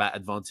combat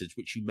advantage,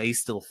 which you may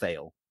still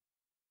fail.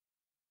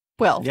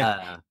 Well,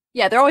 yeah,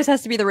 there always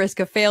has to be the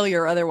risk of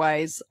failure.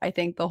 Otherwise, I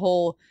think the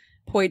whole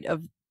point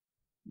of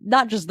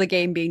not just the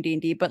game being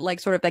D&D, but like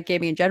sort of that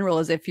gaming in general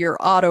is if you're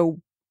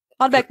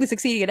automatically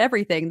succeeding at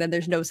everything, then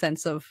there's no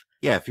sense of...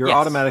 Yeah, if you're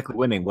automatically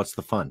winning, what's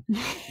the fun?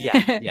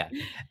 Yeah.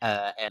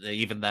 And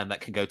even then, that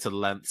can go to the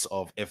lengths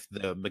of, if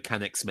the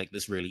mechanics make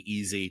this really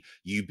easy,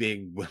 you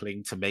being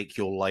willing to make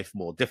your life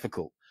more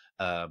difficult.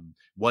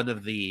 One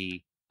of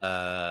the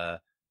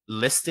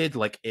listed,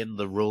 like in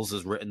the rules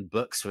as written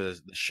books for the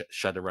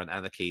Shadowrun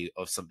Anarchy,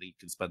 of something you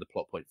can spend a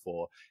plot point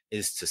for,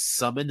 is to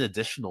summon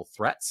additional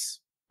threats,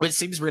 which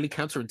seems really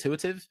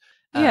counterintuitive.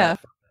 Yeah.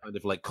 Kind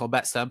of like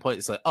combat standpoint,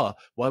 it's like, oh,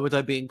 why would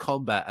I be in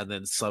combat and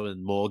then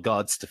summon more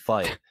guards to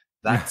fight?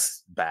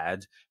 That's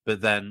bad.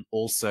 But then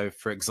also,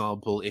 for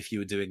example, if you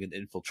were doing an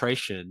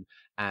infiltration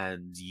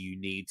and you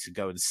need to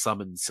go and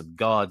summon some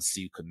guards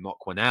so you can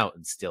knock one out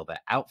and steal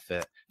their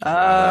outfit.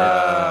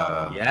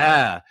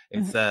 Yeah.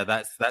 It's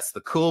that's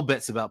the cool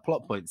bits about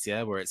plot points,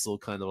 yeah, where it's all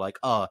kind of like,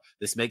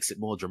 this makes it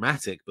more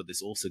dramatic, but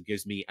this also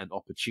gives me an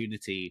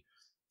opportunity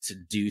to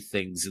do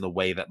things in a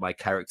way that my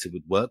character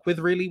would work with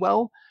really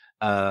well.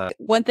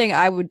 One thing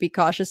I would be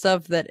cautious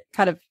of that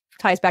kind of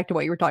ties back to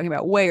what you were talking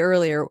about way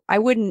earlier. I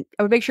would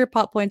make sure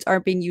plot points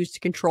aren't being used to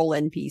control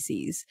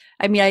NPCs.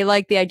 I mean, I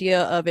like the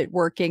idea of it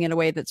working in a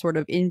way that sort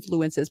of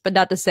influences, but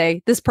not to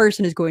say this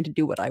person is going to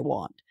do what I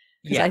want.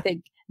 Because I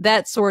think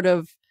that sort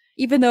of,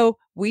 even though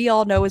we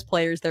all know as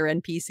players they're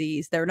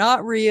NPCs, they're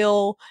not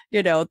real,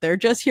 they're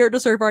just here to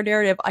serve our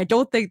narrative. I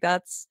think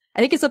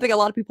it's something a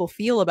lot of people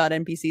feel about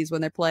NPCs when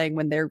they're playing,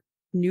 when they're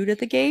new to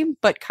the game,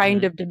 but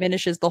kind of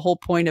diminishes the whole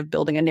point of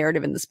building a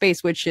narrative in the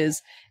space, which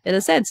is, in a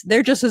sense,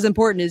 they're just as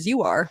important as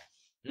you are.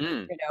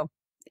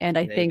 And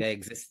I think they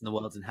exist in the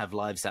world and have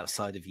lives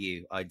outside of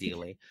you,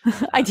 ideally.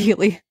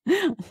 Ideally.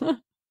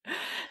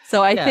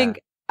 So I think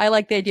I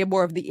like the idea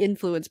more of the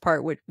influence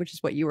part, which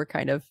is what you were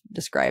kind of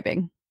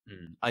describing.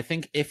 I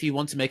think if you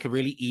want to make a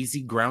really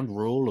easy ground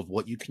rule of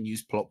what you can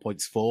use plot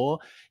points for,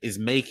 is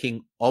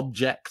making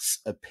objects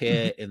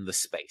appear in the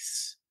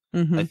space.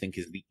 I think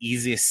is the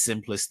easiest,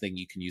 simplest thing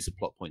you can use a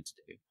plot point to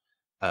do.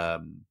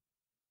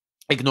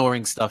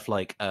 Ignoring stuff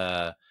like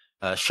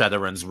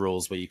Shadowrun's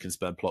rules, where you can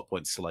spend plot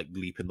points to like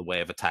leap in the way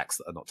of attacks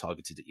that are not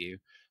targeted at you,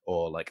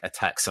 or like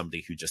attack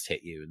somebody who just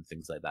hit you, and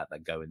things like that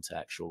go into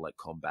actual like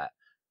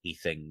combat-y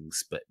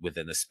things, but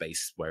within a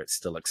space where it's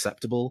still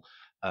acceptable.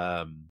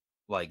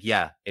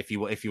 If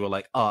you were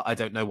like, I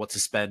don't know what to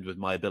spend with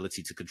my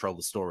ability to control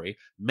the story,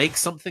 make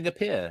something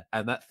appear,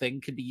 and that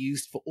thing can be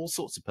used for all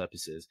sorts of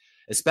purposes,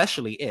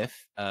 especially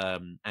if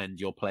and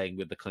you're playing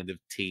with the kind of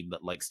team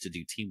that likes to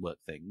do teamwork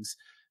things.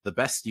 The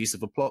best use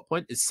of a plot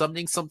point is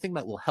summoning something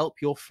that will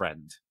help your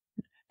friend.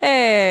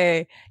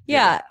 Hey,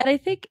 yeah. And I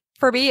think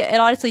for me, it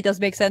honestly does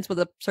make sense with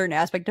a certain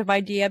aspect of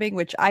my DMing,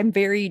 which I'm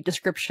very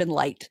description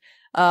light.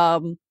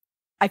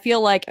 I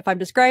feel like if I'm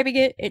describing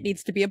it, it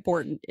needs to be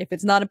important. If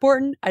it's not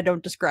important, I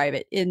don't describe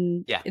it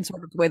in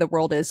sort of the way the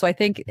world is. So I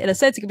think in a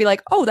sense, it could be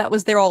like, oh, that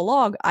was there all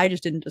along. I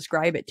just didn't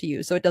describe it to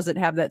you. So it doesn't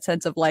have that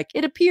sense of like,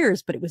 it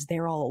appears, but it was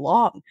there all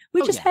along.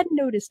 We just hadn't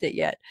noticed it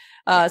yet.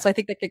 So I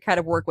think that could kind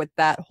of work with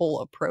that whole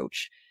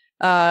approach.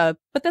 But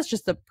that's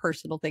just a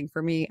personal thing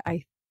for me.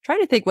 I try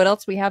to think what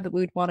else we have that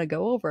we would want to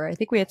go over. I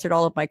think we answered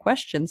all of my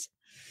questions.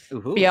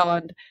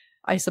 Beyond,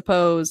 I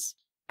suppose,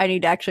 I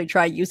need to actually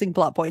try using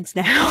plot points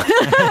now.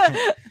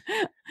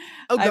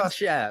 Oh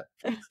gosh, yeah.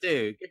 Please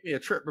do. Give me a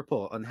trip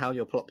report on how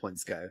your plot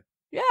points go.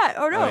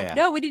 Yeah.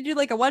 No, we need to do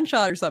like a one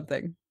shot or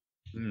something.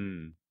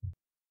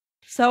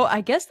 So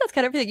I guess that's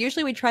kind of everything.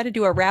 Usually we try to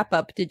do a wrap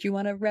up. Did you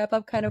want to wrap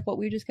up kind of what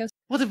we discussed?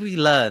 What have we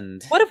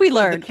learned? What's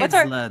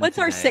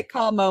our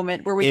sitcom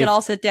moment where we can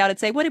all sit down and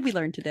say, what did we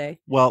learn today?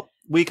 Well,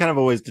 we kind of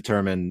always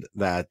determined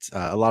that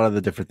a lot of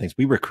the different things,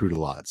 we recruit a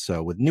lot.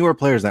 So with newer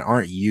players that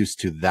aren't used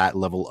to that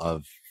level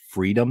of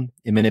freedom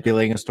in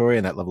manipulating a story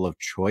and that level of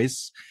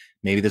choice,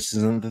 maybe this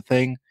isn't the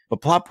thing.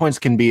 But plot points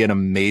can be an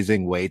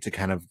amazing way to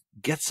kind of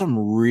get some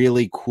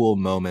really cool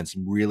moments,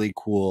 really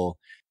cool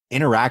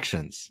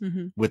interactions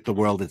with the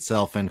world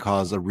itself, and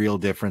cause a real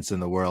difference in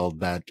the world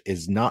that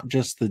is not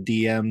just the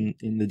DM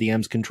in the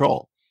DM's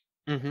control.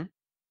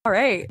 All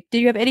right. Do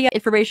you have any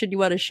information you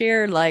want to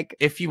share? Like,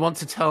 if you want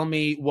to tell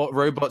me what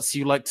robots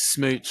you like to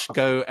smooch,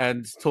 go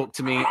and talk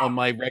to me on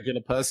my regular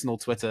personal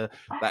Twitter.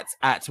 That's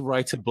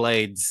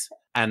 @WriterBlades.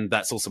 And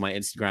that's also my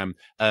Instagram.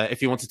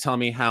 If you want to tell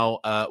me how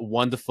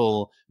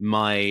wonderful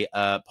my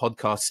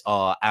podcasts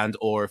are, and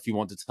or if you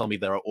want to tell me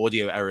there are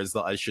audio errors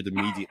that I should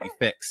immediately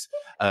fix,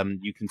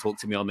 you can talk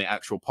to me on my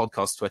actual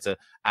podcast Twitter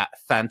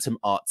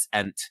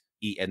 @PhantomArtsEnt,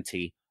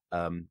 ENT,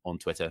 on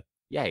Twitter.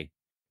 Yay.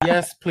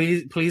 Yes,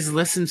 please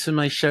listen to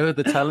my show,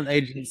 The Talent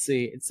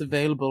Agency. It's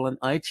available on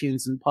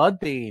iTunes and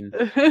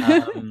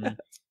Podbean.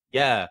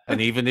 Yeah, and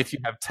even if you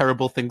have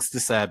terrible things to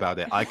say about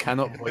it, I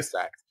cannot voice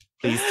act.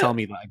 Please tell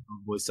me that I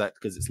can't voice act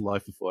because it's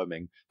live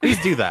performing. Please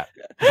do that.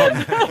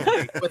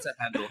 Twitter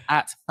handle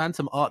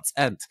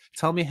 @PhantomArtsEnt.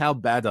 Tell me how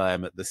bad I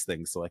am at this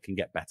thing so I can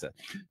get better.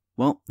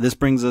 Well, this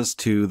brings us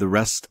to the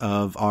rest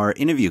of our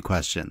interview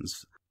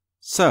questions.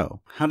 So,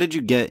 how did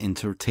you get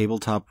into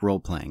tabletop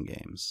role-playing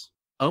games?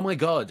 Oh my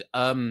god.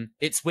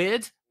 It's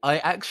weird. I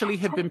actually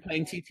have been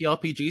playing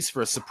TTRPGs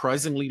for a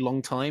surprisingly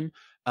long time.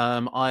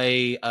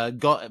 I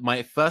got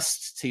my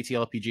first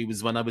TTRPG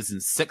was when I was in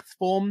 6th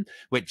form,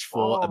 which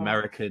for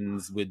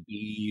Americans would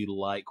be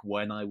like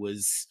when I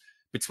was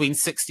between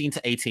 16 to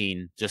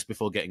 18, just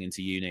before getting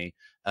into uni.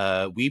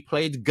 We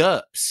played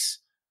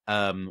GURPS,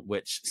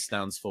 which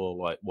stands for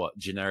like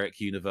generic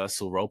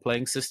universal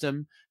role-playing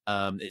system.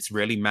 It's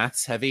really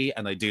maths heavy,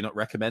 and I do not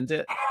recommend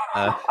it.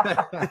 We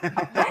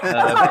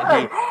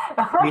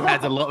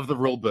had a lot of the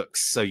rule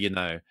books, so we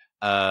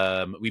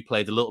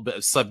played a little bit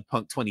of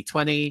Cyberpunk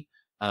 2020.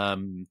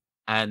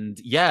 And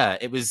yeah,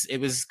 it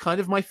was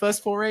kind of my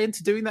first foray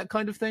into doing that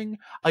kind of thing.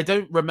 I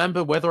don't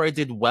remember whether I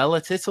did well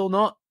at it or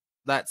not.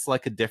 That's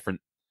like a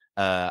different,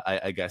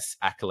 I guess,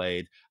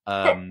 accolade.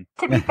 To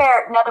be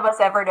fair, none of us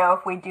ever know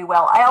if we do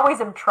well. I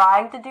always am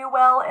trying to do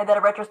well, and then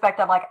in retrospect,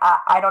 I'm like,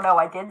 I don't know,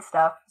 I did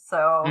stuff,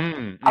 so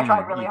I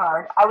tried really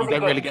hard. You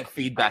don't really get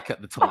feedback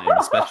at the time,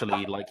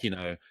 especially like,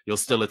 you're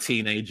still a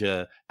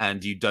teenager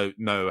and you don't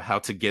know how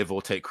to give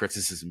or take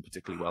criticism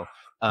particularly well.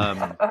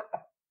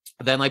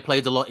 Then I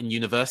played a lot in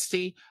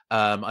university.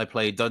 I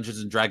played Dungeons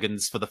and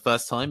Dragons for the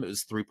first time. It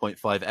was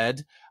 3.5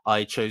 ed.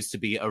 I chose to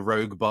be a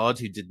rogue bard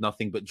who did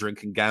nothing but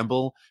drink and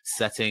gamble,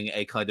 setting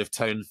a kind of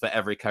tone for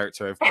every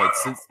character I've played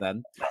since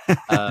then.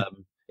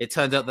 It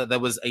turned out that there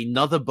was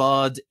another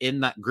bard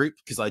in that group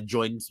because I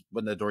joined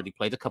when they'd already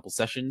played a couple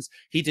sessions.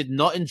 He did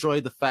not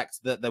enjoy the fact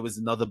that there was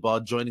another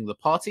bard joining the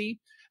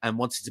party and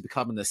wanted to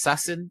become an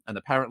assassin. And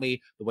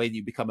apparently the way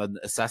you become an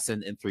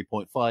assassin in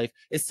 3.5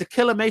 is to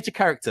kill a major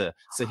character.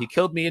 So he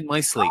killed me in my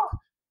sleep.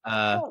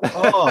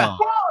 Oh.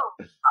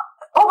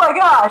 Oh my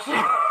gosh.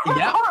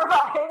 Yeah.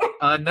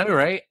 Horrifying. No,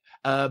 right?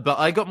 But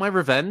I got my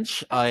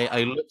revenge.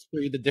 I looked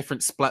through the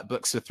different splat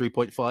books for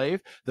 3.5.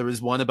 There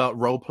was one about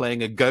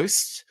role-playing a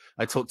ghost.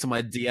 I talked to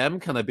my DM,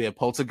 can I be a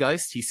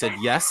poltergeist? He said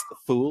yes, the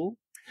fool.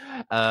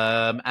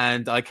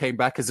 And I came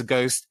back as a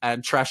ghost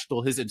and trashed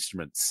all his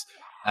instruments.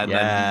 And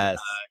then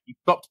he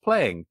stopped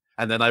playing.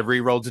 And then I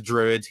re-rolled a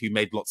druid who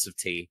made lots of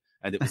tea.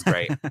 And it was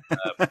great.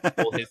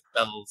 All his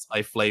spells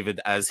I flavored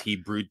as he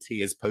brewed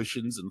tea as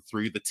potions and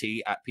threw the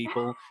tea at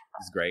people. It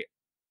was great.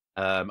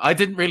 I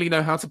didn't really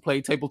know how to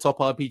play tabletop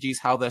RPGs,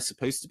 how they're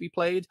supposed to be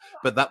played,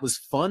 but that was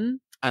fun.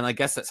 And I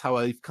guess that's how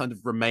I've kind of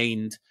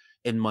remained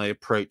in my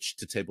approach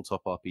to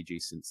tabletop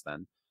RPG since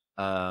then.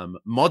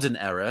 Modern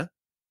era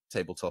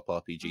tabletop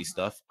RPG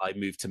stuff. I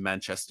moved to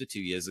Manchester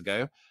 2 years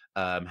ago,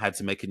 had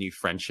to make a new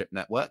friendship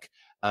network,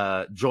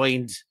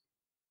 joined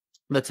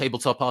the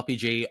tabletop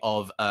RPG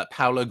of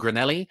Paolo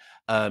Granelli.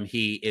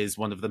 He is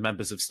one of the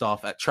members of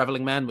staff at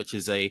Traveling Man, which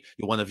is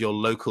one of your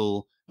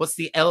local. What's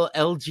the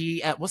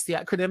LG? What's the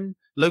acronym?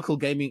 Local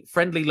gaming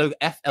friendly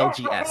FLGS.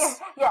 Yes.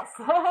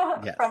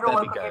 Yes, Friendly there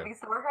we local go. gaming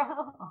store.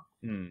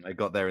 I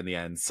got there in the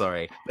end.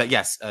 Sorry, but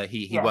yes,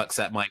 he Yes. works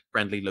at my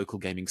friendly local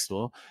gaming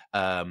store.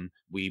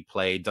 We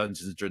play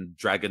Dungeons and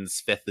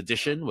Dragons 5th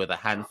edition with a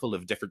handful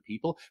of different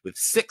people, with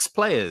 6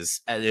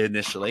 players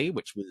initially,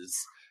 which was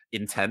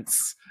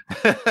intense.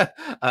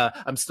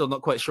 I'm still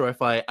not quite sure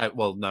if I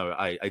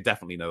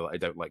definitely know I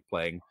don't like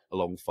playing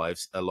alongside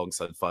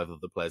 5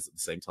 of the players at the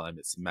same time.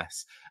 It's a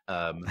mess.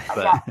 But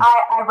Yeah,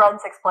 I run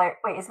 6 players.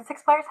 Wait, is it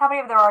 6 players? How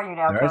many of there are you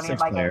now, There are Tony? 6 in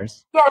my game?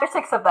 players Yeah, there's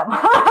 6 of them.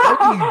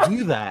 how do you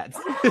do that?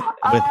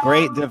 with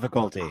great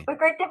difficulty. With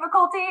great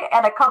difficulty,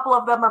 and a couple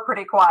of them are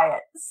pretty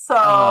quiet. So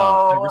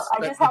I I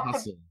respect just the have to.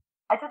 hustle.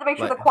 I just have to make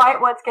sure Like- the quiet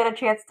ones get a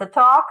chance to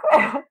talk,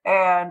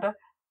 and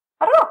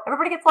I don't know.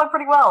 Everybody gets along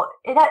pretty well.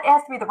 It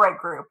has to be the right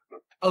group.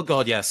 Oh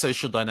god, yeah.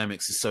 Social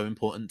dynamics is so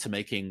important to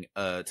making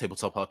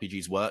tabletop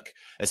RPGs work,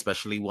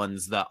 especially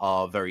ones that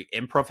are very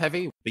improv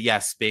heavy. But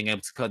yes, being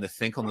able to kind of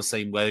think on the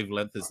same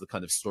wavelength as the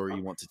kind of story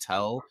you want to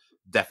tell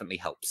definitely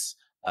helps.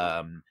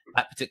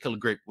 That particular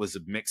group was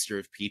a mixture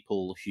of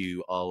people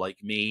who are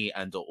like me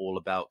and are all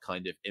about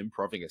kind of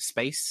improving a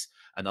space,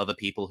 and other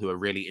people who are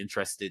really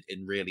interested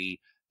in really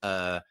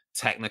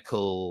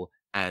technical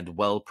and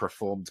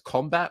well-performed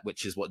combat,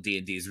 which is what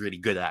D&D is really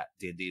good at.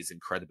 D&D is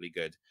incredibly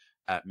good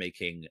at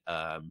making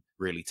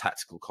really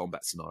tactical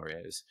combat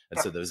scenarios. And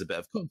so there was a bit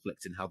of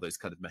conflict in how those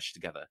kind of mesh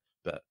together,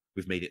 but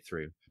we've made it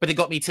through. But it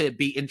got me to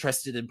be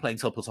interested in playing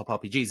tabletop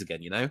RPGs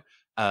again, you know?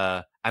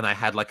 And I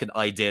had like an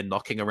idea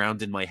knocking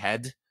around in my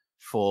head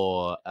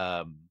for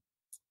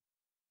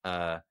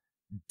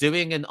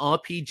doing an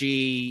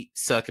RPG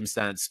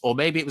circumstance, or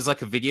maybe it was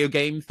like a video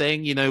game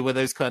thing, you know, where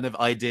those kind of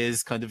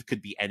ideas kind of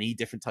could be any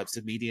different types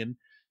of medium.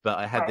 But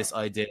I had Right. this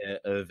idea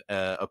of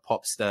a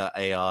popstar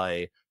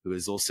AI who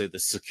is also the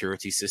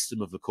security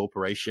system of the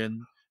corporation,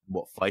 and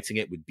what fighting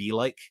it would be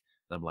like.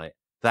 And I'm like,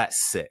 that's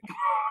sick.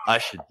 I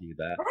should do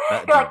that.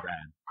 That'd be You're like,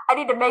 rad. I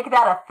need to make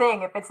that a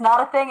thing. If it's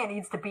not a thing, it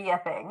needs to be a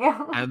thing.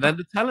 And then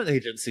the talent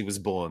agency was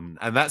born,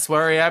 and that's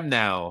where I am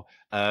now,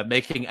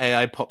 making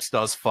AI pop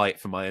stars fight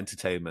for my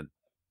entertainment.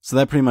 So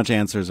that pretty much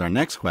answers our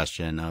next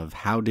question of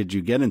how did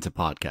you get into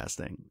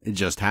podcasting? It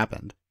just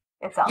happened.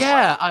 It sounds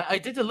Yeah, like. I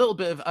did a little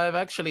bit of. I've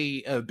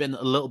actually been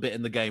a little bit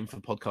in the game for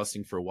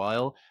podcasting for a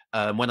while.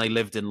 When I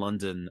lived in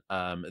London,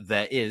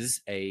 there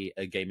is a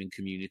gaming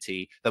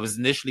community that was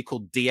initially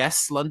called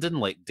DS London,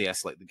 like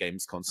DS, like the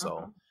games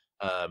console.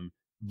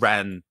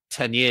 Ran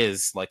 10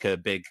 years, like a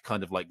big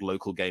kind of like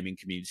local gaming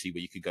community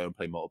where you could go and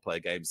play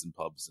multiplayer games in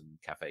pubs and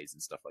cafes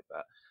and stuff like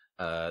that.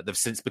 They've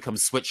since become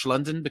Switch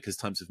London because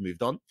times have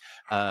moved on.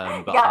 But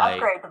You gotta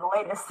upgrade to the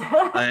latest.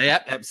 yeah,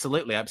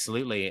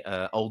 absolutely.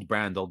 Old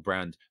brand.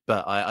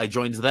 But I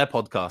joined their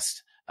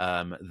podcast.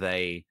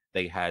 They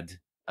had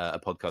a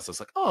podcast. I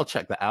was like, oh, I'll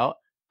check that out.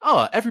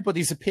 Oh,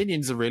 everybody's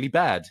opinions are really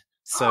bad,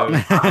 so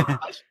I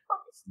should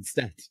focus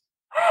instead.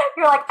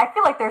 You're like, I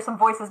feel like there's some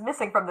voices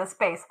missing from this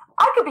space.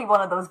 I could be one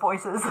of those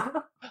voices.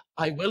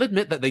 I will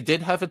admit that they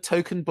did have a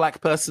token black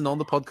person on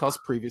the podcast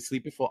previously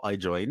before I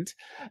joined.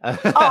 Oh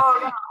no,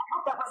 I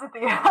hope that wasn't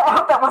the I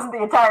hope that wasn't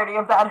the entirety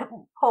of that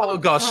whole. Oh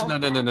gosh,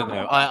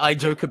 no. I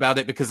joke about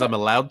it because I'm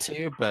allowed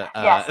to, but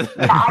Yes,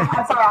 yeah,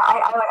 I'm sorry.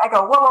 I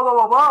go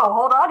whoa,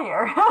 hold on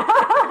here.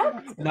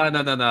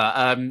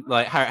 No.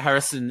 Like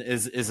Harrison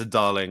is a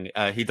darling.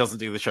 He doesn't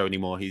do the show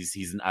anymore.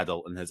 He's an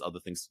adult and has other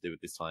things to do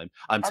with his time.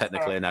 I'm That's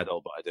technically fair. an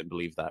adult, but I don't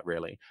believe that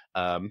really.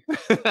 Yeah,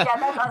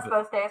 that's us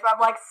most days where I'm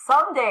like,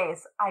 some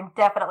days I'm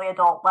definitely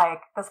adult.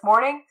 Like this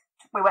morning,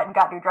 we went and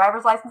got new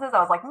driver's licenses. I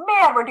was like,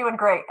 man, we're doing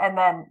great. And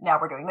then now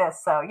we're doing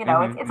this. So, you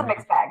know, it's a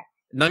mixed bag.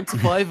 9 to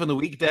 5 on a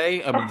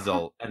weekday, I'm an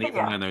adult, and even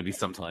Yeah. then only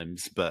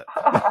sometimes. But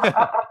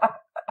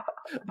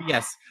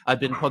yes, I've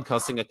been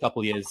podcasting a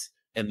couple years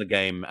in the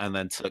game, and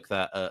then took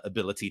that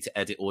ability to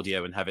edit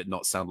audio and have it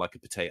not sound like a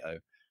potato,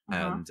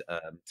 and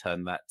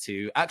turn that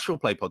to actual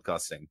play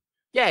podcasting.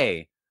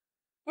 Yay!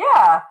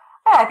 Yeah,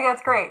 I think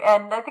that's great.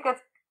 And I think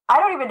I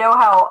don't even know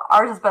how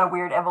ours has been a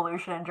weird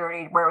evolution and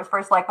journey where it was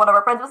first like one of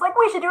our friends was like,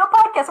 we should do a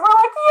podcast. And we're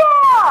like,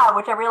 yeah,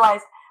 which I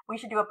realized we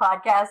should do a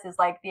podcast is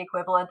like the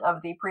equivalent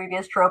of the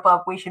previous trope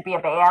of we should be a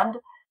band.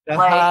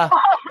 Like,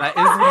 that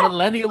is the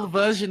millennial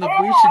version of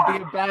we should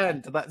be a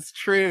band. That's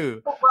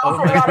true. we're Oh all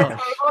my sitting at a gosh.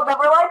 table and then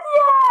we're like,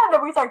 yeah, and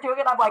then we start doing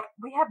it. I'm like,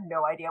 we have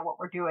no idea what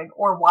we're doing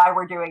or why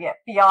we're doing it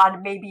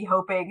beyond maybe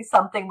hoping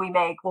something we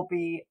make will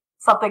be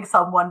something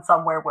someone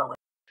somewhere will.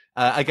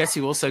 I guess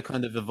you also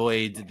kind of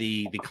avoid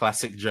the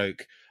classic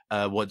joke.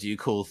 What do you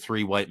call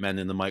 3 white men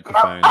in the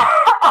microphone?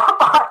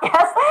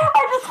 Podcast.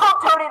 I just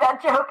told Tony that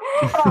joke,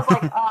 and I was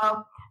like,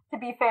 to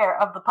be fair,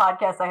 of the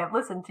podcasts I have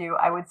listened to,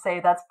 I would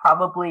say that's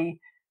probably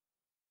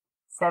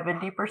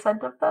 70%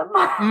 of them.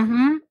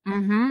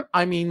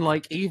 I mean,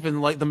 like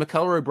even like the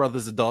McElroy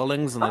brothers are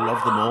darlings, and I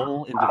love them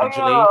all I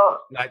individually. know.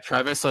 Like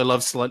Travis, I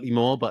love slightly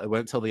more, but I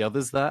won't tell the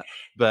others that.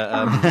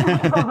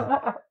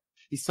 But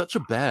he's such a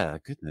bear,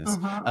 goodness.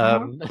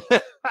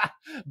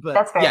 But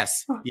That's fair.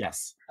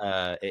 yes,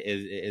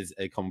 it is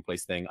a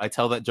commonplace thing. I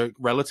tell that joke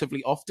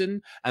relatively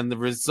often, and the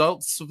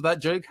results of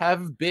that joke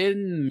have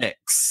been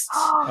mixed.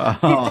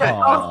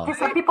 Do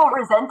some people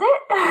resent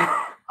it?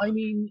 I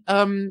mean,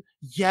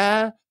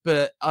 yeah,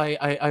 but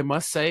I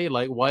must say,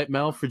 like, white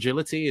male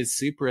fragility is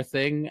super a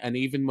thing, and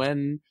even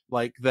when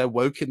like they're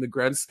woke in the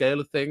grand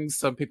scale of things,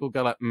 some people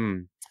go like,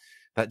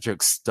 that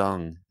joke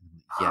stung.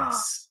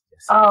 Yes,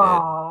 it did.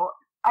 Oh,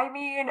 I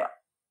mean,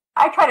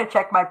 I try to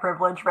check my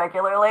privilege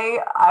regularly.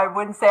 I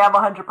wouldn't say I'm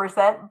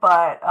 100%,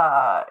 but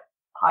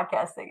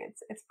podcasting,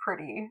 it's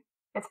pretty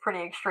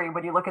extreme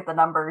when you look at the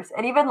numbers.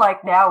 And even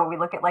like now when we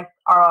look at like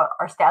our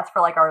stats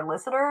for like our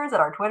listeners and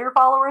our Twitter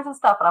followers and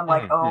stuff, and I'm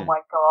like, oh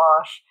my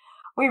gosh,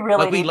 we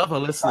really Like, we need love our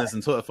to do listeners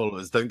and Twitter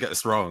followers. Don't get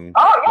us wrong.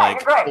 Oh, yeah,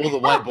 like you're great. all the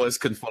white boys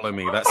can follow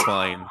me. That's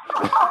fine.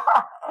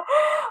 that.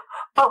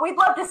 But we'd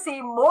love to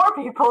see more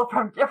people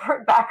from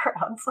different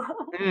backgrounds.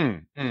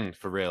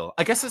 For real.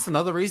 I guess that's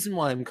another reason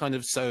why I'm kind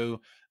of so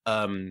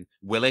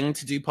willing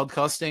to do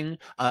podcasting.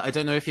 I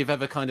don't know if you've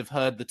ever kind of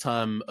heard the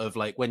term of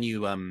like when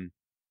you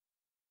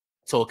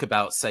talk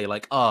about, say,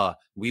 like,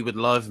 we would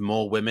love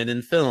more women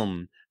in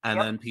film, and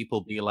then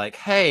people be like,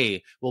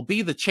 hey, well,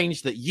 be the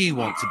change that you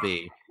want to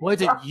be. Why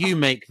don't you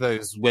make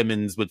those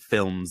women's with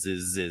films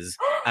is?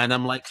 And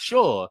I'm like,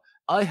 sure,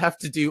 I have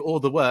to do all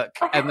the work,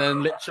 and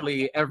then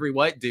literally every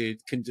white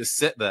dude can just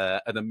sit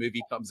there and a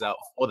movie comes out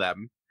for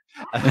them.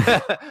 They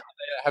don't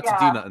have to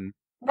do nothing.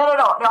 No,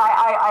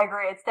 I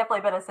agree. It's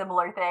definitely been a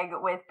similar thing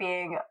with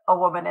being a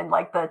woman in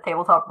like the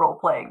tabletop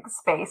role-playing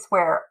space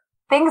where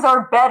things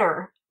are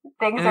better.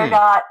 Things are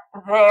not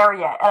there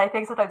yet. And I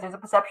think sometimes there's a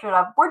perception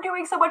of, we're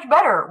doing so much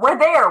better. We're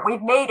there.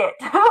 We've made it.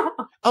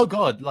 Oh,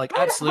 God. Like,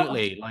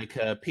 absolutely. Like,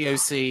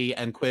 POC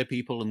and queer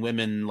people and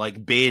women,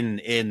 like, been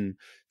in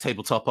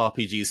tabletop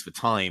RPGs for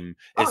time.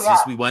 It's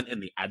just we weren't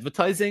in the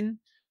advertising,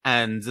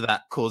 and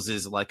that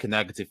causes, like, a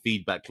negative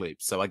feedback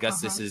loop. So I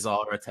guess this is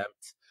our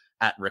attempt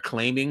at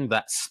reclaiming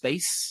that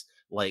space,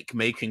 like,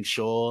 making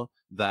sure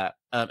that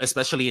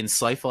especially in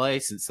sci-fi,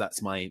 since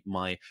that's my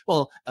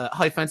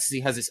high fantasy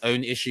has its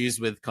own issues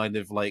with kind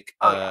of like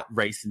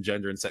race and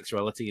gender and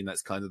sexuality, and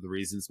that's kind of the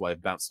reasons why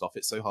I've bounced off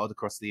it so hard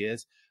across the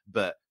years.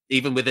 But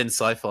even within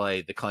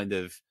sci-fi, the kind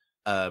of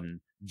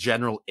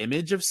general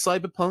image of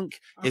cyberpunk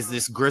is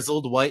this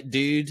grizzled white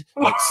dude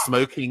like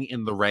smoking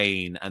in the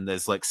rain, and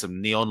there's like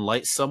some neon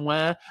lights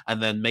somewhere,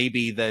 and then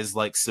maybe there's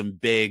like some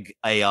big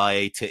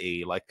AI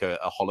titty, like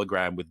a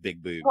hologram with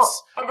big boobs. Well,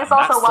 and that's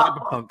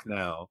cyberpunk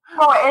now.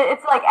 Well,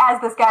 it's like as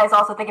this guy is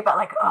also thinking about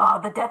like,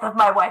 the death of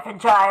my wife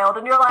and child,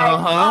 and you're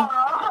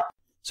like,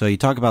 So you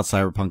talk about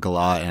cyberpunk a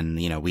lot, and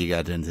you know we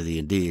got into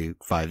D&D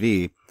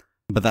 5e.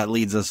 But that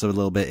leads us a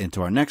little bit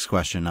into our next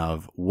question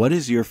of, what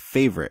is your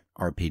favorite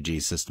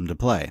RPG system to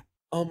play?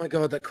 Oh my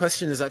god, that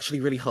question is actually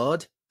really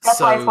hard.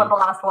 That's why it's one of the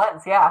last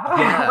ones, we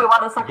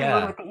want to suck you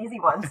in with the easy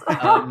ones.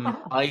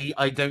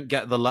 I don't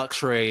get the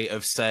luxury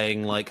of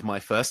saying like my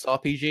first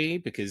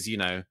RPG because, you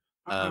know,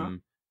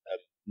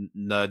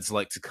 nerds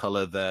like to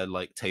color their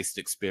like taste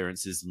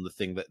experiences and the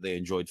thing that they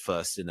enjoyed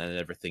first, and then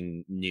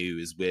everything new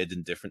is weird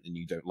and different and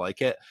you don't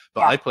like it.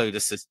 But I played a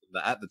system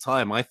that at the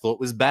time I thought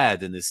was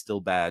bad and is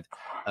still bad.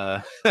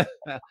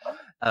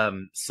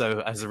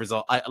 So as a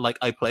result,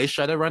 I play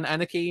Shadowrun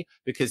Anarchy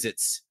because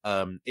it's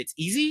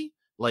easy.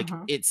 Like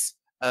it's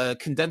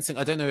condensing.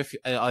 I don't know if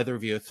either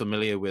of you are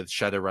familiar with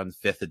Shadowrun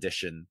 5th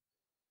edition.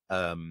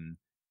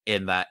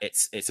 In that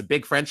it's a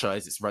big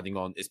franchise. It's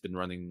been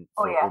running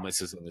for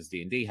almost as long as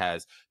D&D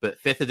has.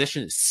 But 5th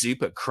edition is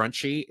super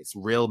crunchy. It's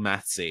real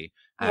mathsy,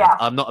 and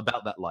I'm not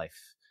about that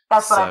life.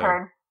 That's what I've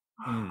heard.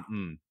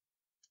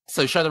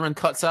 So Shadowrun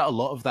cuts out a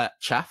lot of that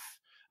chaff.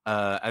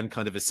 And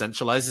kind of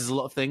essentializes a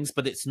lot of things,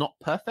 but it's not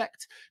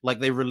perfect. Like,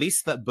 they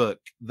released that book,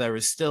 there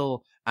is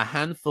still a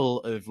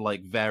handful of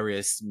like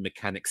various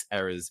mechanics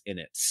errors in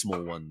it,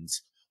 small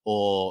ones,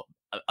 or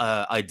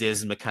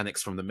ideas and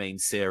mechanics from the main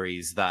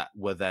series that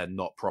were then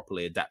not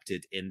properly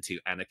adapted into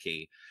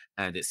Anarchy.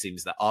 And it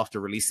seems that after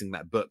releasing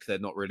that book, they're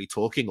not really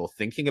talking or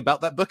thinking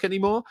about that book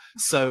anymore.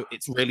 So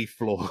it's really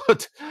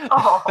flawed.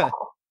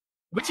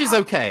 Which is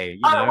okay,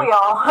 you know? We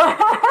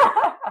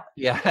all?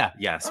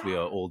 Yes, we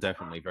are all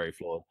definitely very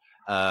flawed.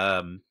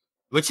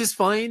 Which is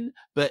fine,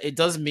 but it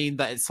does mean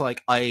that it's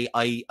like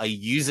I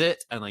use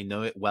it and I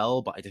know it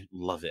well, but I don't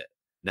love it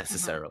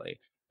necessarily.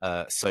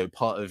 So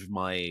part of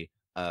my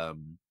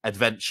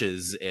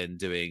adventures in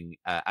doing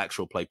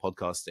actual play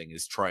podcasting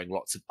is trying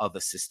lots of other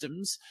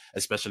systems,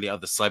 especially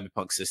other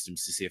cyberpunk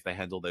systems, to see if they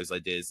handle those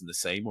ideas in the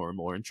same or a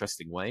more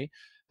interesting way.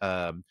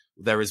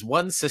 There is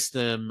one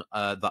system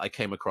that I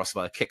came across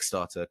via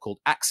Kickstarter called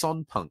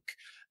Axon Punk.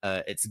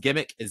 Its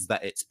gimmick is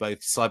that it's both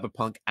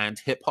cyberpunk and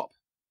hip hop.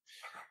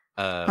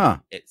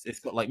 It's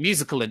got like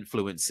musical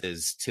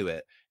influences to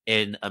it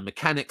in a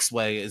mechanics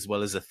way as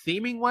well as a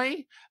theming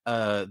way.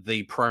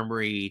 The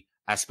primary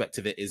aspect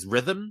of it is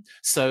rhythm.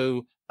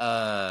 So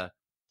the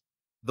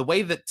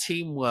way that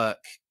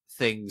teamwork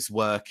things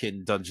work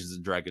in Dungeons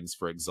and Dragons,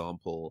 for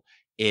example,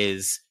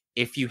 is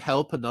if you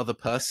help another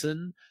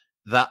person,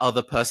 that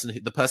other person,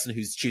 the person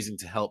who's choosing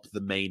to help the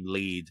main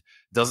lead,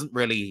 doesn't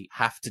really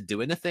have to do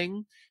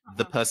anything.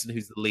 The person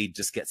who's the lead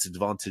just gets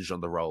advantage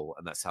on the roll,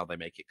 and that's how they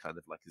make it kind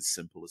of like as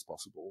simple as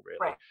possible,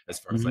 really, as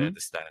far as I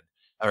understand.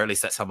 Or at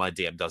least that's how my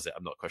DM does it.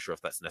 I'm not quite sure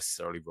if that's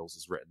necessarily rules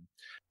as written.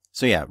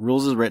 So yeah,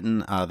 rules as written.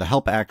 The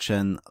help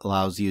action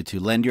allows you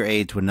to lend your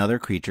aid to another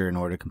creature in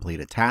order to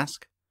complete a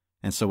task.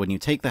 And so when you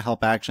take the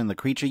help action, the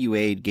creature you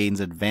aid gains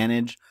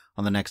advantage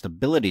on the next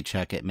ability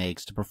check it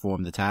makes to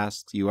perform the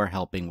tasks you are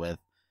helping with,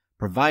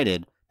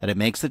 provided that it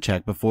makes the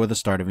check before the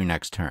start of your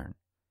next turn.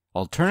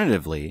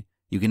 Alternatively,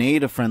 you can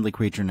aid a friendly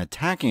creature in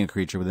attacking a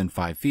creature within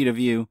 5 feet of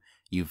you.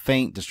 You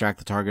feint, distract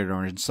the target,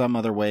 or in some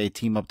other way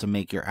team up to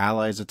make your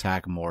ally's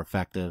attack more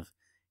effective.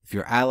 If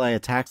your ally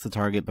attacks the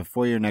target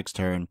before your next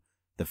turn,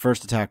 the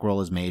first attack roll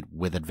is made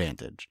with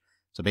advantage.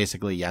 So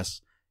basically,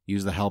 yes,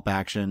 use the help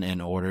action in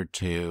order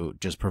to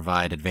just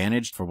provide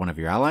advantage for one of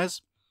your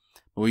allies.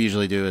 What we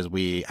usually do is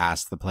we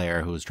ask the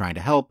player who is trying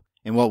to help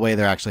in what way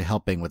they're actually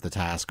helping with the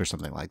task or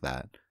something like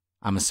that.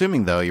 I'm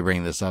assuming, though, you're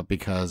bringing this up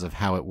because of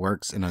how it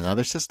works in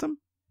another system?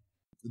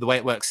 The way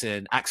it works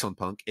in Axon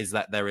Punk is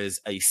that there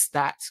is a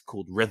stat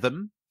called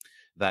Rhythm.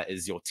 That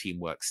is your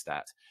teamwork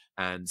stat.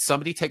 And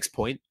somebody takes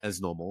point as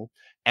normal.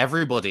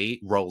 Everybody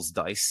rolls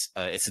dice.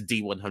 It's a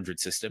D100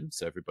 system,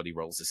 so everybody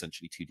rolls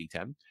essentially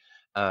 2D10.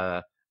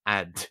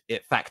 And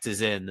it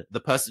factors in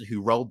the person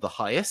who rolled the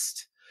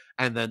highest,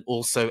 and then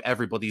also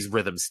everybody's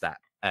rhythm stat.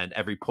 And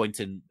every point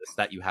in the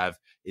stat you have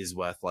is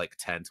worth like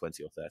 10,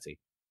 20, or 30.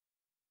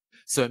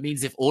 So it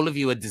means if all of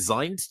you are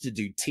designed to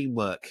do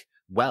teamwork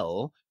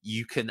well,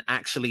 you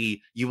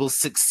will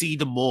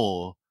succeed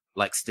more,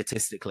 like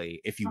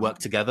statistically, if you work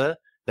together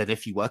than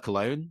if you work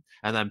alone.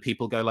 And then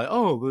people go like,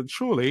 oh, then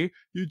surely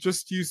you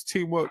just use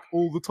teamwork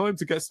all the time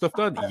to get stuff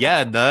done.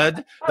 Yeah,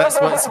 nerd. That's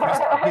what it's supposed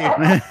to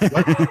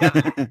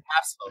be.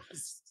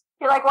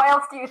 You're like, why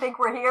else do you think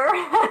we're here?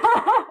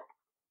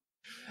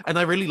 And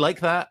I really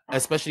like that,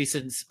 especially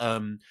since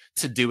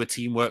to do a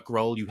teamwork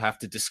role, you have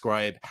to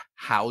describe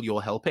how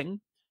you're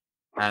helping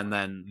and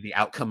then the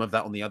outcome of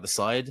that on the other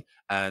side.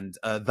 And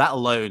that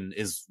alone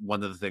is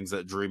one of the things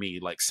that drew me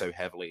like so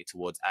heavily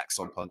towards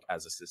Axon Punk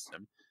as a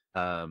system.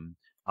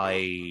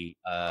 I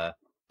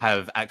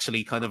have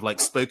actually kind of like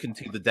spoken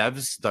to the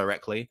devs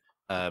directly,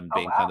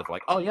 being kind of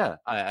like, oh yeah,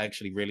 I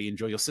actually really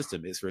enjoy your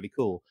system. It's really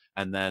cool.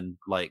 And then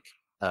like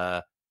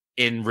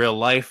in real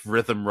life,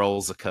 rhythm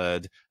rolls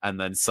occurred, and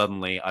then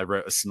suddenly I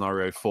wrote a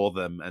scenario for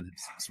them and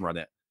have run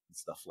it and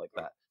stuff like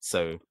that.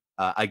 So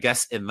I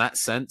guess in that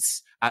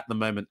sense, at the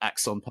moment,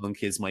 Axon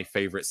Punk is my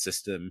favorite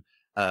system.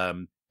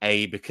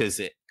 A, because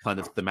it kind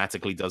of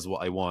thematically does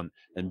what I want,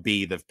 and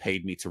B, they've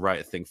paid me to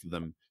write a thing for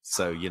them.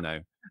 So, you know,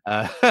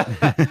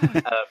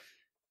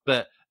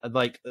 but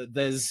like,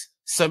 there's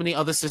so many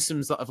other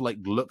systems that I've like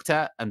looked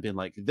at and been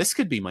like, this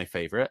could be my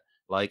favorite.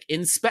 Like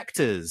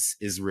Inspectors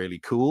is really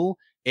cool.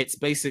 It's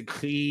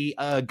basically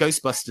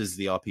Ghostbusters,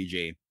 the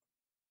RPG,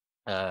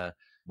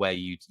 where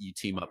you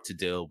team up to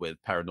deal with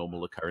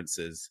paranormal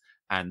occurrences.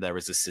 And there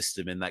is a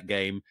system in that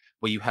game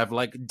where you have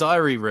like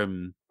diary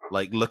room,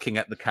 like looking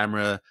at the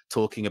camera,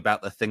 talking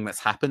about the thing that's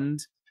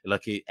happened,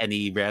 like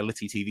any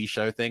reality TV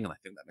show thing. And I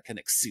think that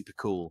mechanic's super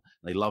cool.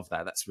 They love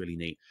that. That's really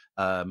neat.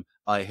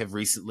 I have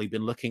recently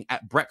been looking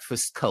at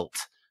Breakfast Cult,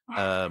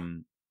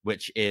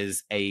 which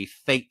is a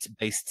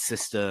fate-based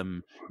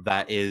system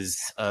that is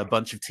a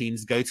bunch of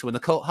teens go to an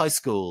occult high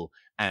school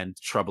and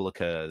trouble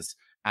occurs.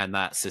 And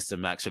that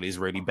system actually is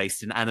really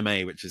based in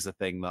anime, which is a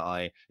thing that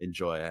I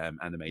enjoy.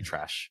 Anime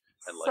trash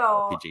and like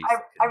So RPGs.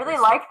 I really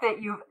like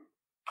that you've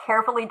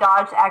carefully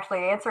dodged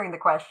actually answering the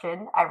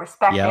question. I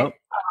respect Yep. it.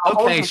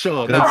 Okay,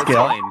 sure. Good No, it's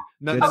skill. fine.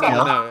 No, Good no,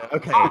 skill. no.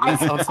 Okay,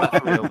 let's answer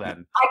that for real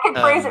then. I can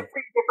phrase Um, it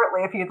pretty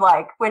differently if you'd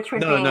like, which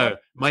would be No.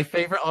 My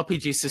favorite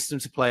RPG system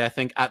to play, I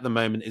think, at the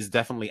moment is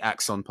definitely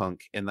Axon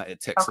Punk, in that it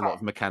ticks a lot Okay.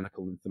 of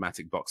mechanical and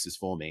thematic boxes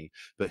for me.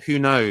 But who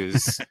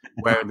knows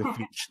where in the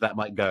future that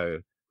might go.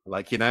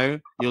 Like, you know,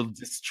 you'll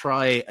just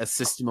try a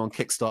system on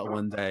Kickstarter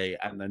one day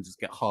and then just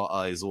get heart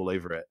eyes all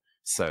over it.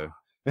 So,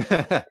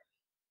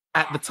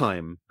 at the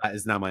time, that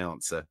is now my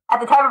answer. at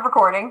the time of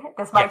recording.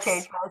 This might Yes.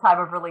 change by the time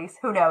of release.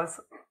 Who knows?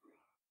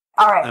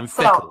 All right. I'm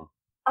so fickle.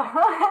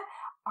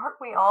 aren't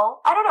we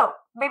all? I don't know.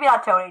 Maybe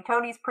not Tony.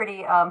 Tony's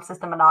pretty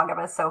system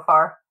monogamous so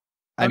far.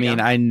 I mean,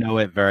 I know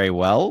it very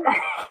well.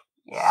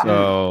 Yeah.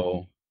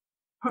 So,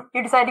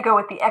 You decided to go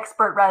with the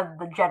expert rather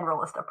than the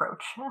generalist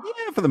approach.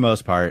 yeah, for the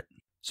most part.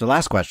 So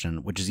last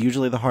question, which is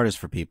usually the hardest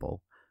for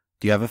people.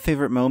 Do you have a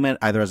favorite moment,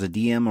 either as a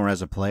DM or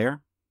as a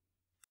player?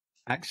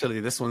 Actually,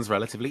 this one's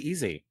relatively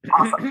easy.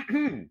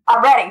 Awesome.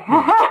 I'm ready.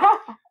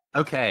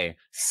 Okay,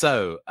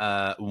 so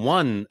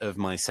one of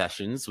my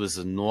sessions was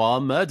a noir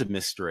murder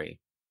mystery.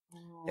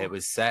 It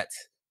was set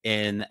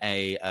in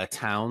a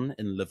town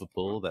in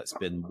Liverpool that's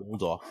been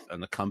walled off,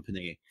 and the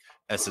company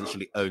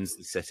essentially owns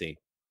the city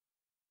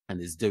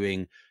and is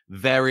doing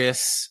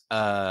various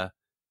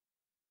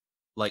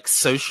like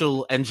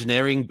social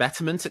engineering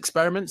betterment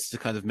experiments to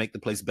kind of make the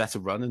place better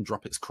run and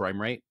drop its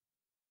crime rate.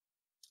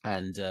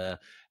 And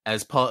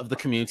as part of the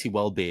community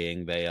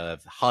well-being, they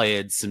have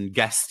hired some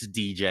guest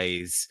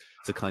DJs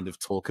to kind of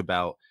talk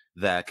about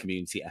their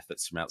community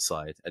efforts from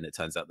outside. And it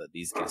turns out that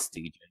these guest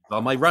DJs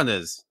are my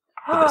runners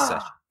for this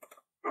session.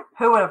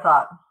 Who would have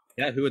thought?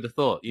 Yeah, who would have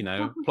thought? You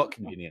know, plot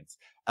convenience.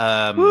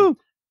 Woo!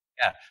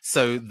 Yeah,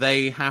 so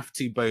they have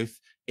to both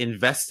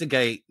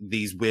investigate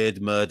these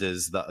weird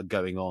murders that are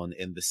going on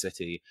in the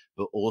city,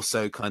 but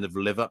also kind of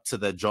live up to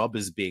their job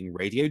as being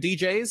radio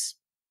DJs.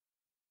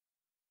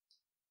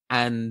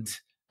 And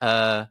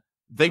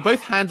they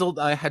both handled,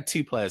 I had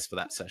two players for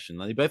that session,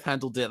 and they both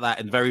handled that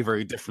in very,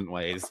 very different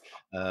ways.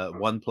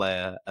 One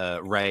player,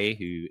 Ray,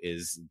 who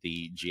is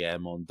the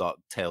GM on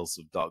Tales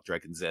of Dark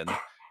Dragons Inn.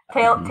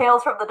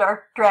 Tales from the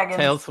Dark Dragons.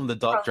 Tales from the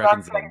Dark from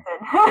Dragons Dragons Inn.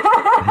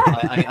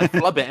 Inn. I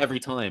flub it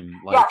every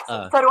time. Like, yes,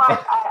 so do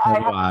I. I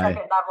so have do to I. check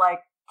it, and I'm like,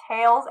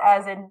 Tales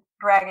as in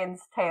Dragon's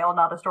Tale,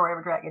 not a story of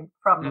a dragon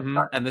from the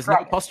Dark And there's no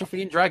Dragons.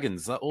 apostrophe in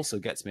dragons. That also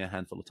gets me a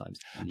handful of times.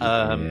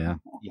 Yeah.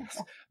 Yes,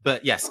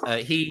 but yes,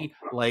 he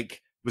like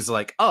was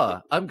like,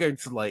 I'm going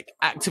to like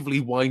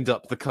actively wind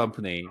up the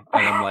company,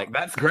 and I'm like,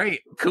 that's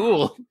great,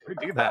 cool, go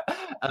do that.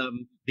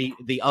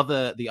 The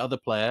other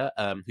player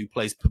who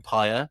plays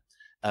Papaya,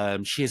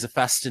 she is a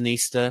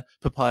fashionista.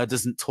 Papaya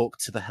doesn't talk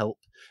to the help.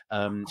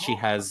 She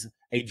has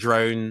a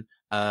drone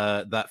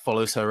that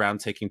follows her around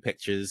taking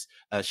pictures.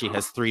 She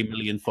has 3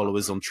 million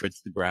followers on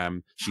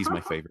Tridstagram. She's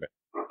my favorite.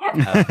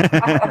 Say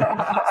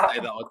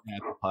that on air,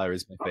 Papaya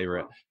is my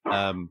favorite.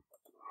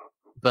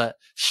 But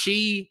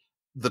she,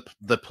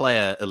 the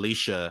player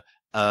Alicia,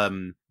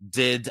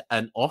 did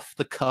an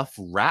off-the-cuff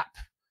rap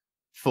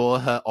for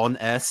her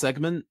on-air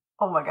segment.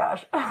 Oh my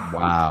gosh.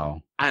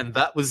 Wow. And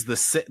that was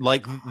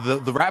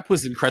the rap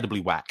was incredibly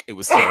whack. It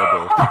was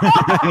terrible.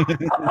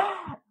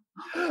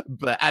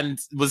 and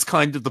was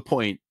kind of the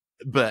point.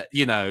 But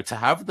you know, to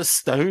have the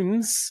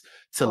Stones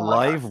to Oh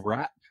my live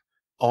rap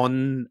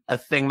on a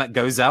thing that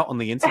goes out on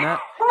the internet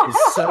is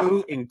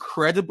so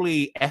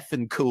incredibly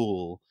effing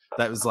cool.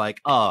 That was like,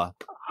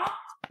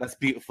 that's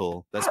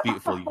beautiful. That's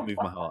beautiful. You move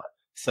my heart.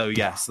 So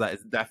yes, that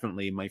is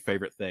definitely my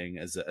favorite thing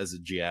as a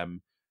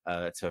GM.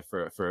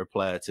 For a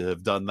player to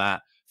have done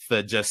that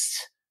for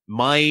just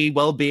my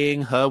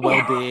well-being, her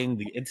well-being,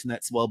 the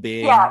internet's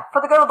well-being. Yeah,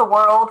 for the good of the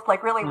world.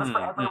 Like, really, it was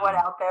for everyone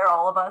out there,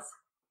 all of us.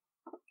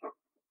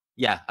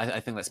 Yeah, I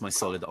think that's my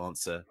solid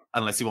answer.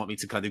 Unless you want me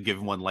to kind of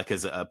give one like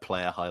as a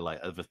player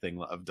highlight of a thing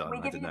that I've done. We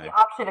I give don't you know. the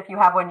option if you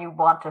have one you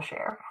want to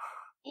share.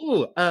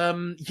 Oh,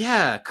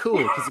 yeah, cool.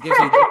 Because it gives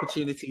you the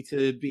opportunity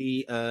to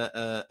be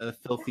a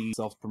filthy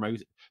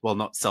self-promoter. Well,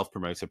 not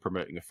self-promoter,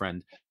 promoting a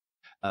friend.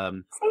 See,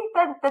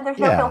 then there's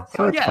no Yeah, filth to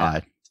so it. it's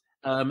fine.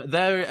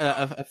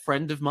 A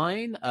friend of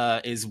mine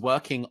is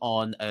working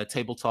on a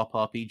tabletop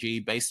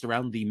RPG based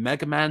around the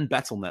Mega Man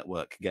Battle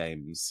Network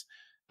games,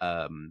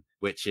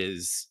 which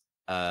is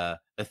a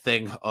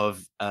thing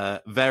of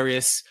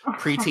various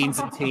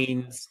preteens and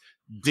teens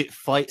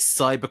fight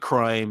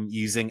cybercrime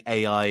using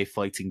AI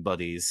fighting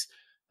buddies.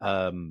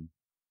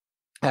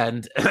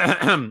 And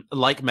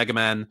like Mega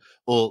Man,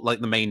 or like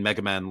the main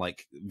Mega Man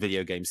like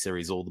video game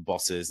series, all the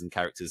bosses and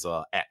characters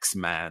are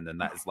X-Man, and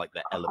that is like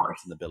their element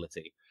and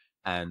ability.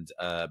 And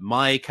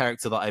my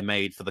character that I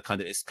made for the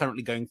kind of, it's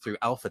currently going through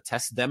alpha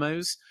test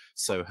demos,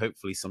 so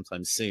hopefully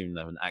sometime soon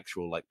an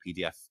actual like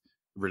PDF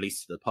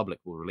release to the public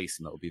will release,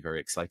 and that will be very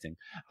exciting.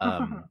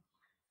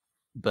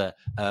 But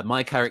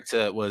my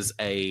character was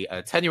a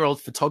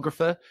 10-year-old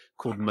photographer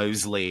called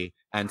Mosley,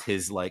 and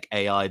his like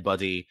AI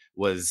buddy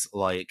was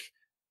like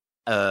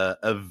a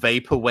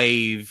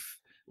vaporwave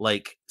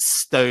like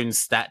stone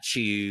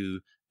statue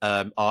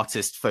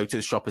artist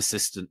Photoshop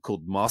assistant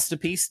called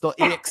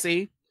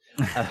Masterpiece.exe,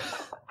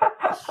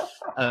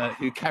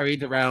 who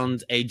carried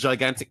around a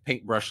gigantic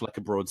paintbrush like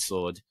a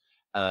broadsword,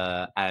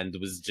 and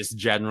was just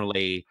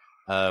generally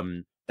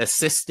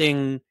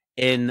assisting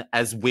in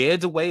as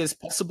weird a way as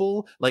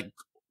possible, like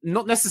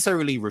not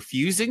necessarily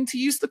refusing to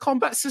use the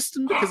combat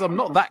system, because I'm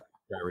not that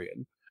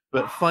contrarian,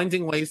 but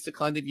finding ways to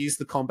kind of use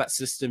the combat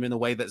system in a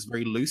way that's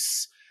very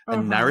loose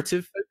and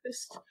narrative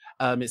focused.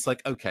 It's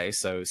like, okay,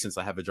 so since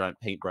I have a giant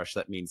paintbrush,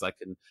 that means I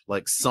can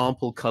like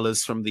sample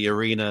colors from the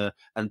arena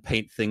and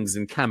paint things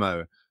in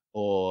camo,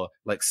 or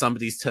like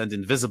somebody's turned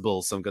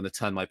invisible, so I'm going to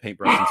turn my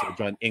paintbrush into a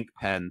giant ink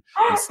pen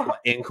and splat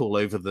ink all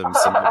over them.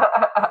 So,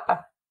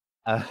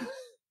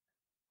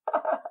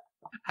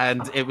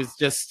 and it was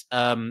just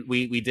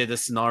we did a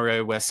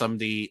scenario where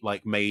somebody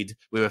like we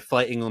were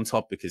fighting on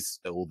top, because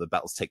all the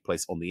battles take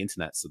place on the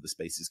internet, so the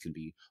spaces can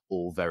be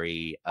all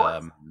very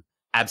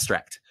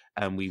abstract,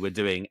 and we were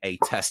doing a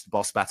test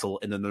boss battle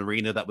in an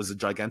arena that was a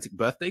gigantic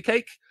birthday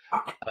cake.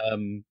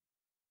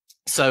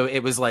 So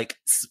it was like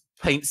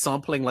paint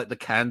sampling like the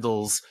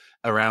candles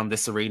around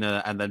this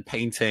arena, and then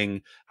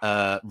painting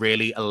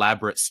really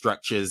elaborate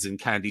structures in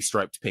candy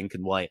striped pink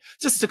and white,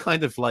 just to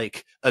kind of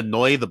like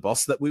annoy the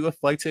boss that we were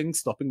fighting,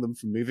 stopping them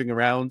from moving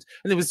around.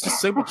 And it was just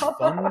so much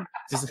fun.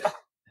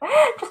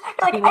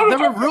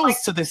 There are rules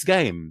to this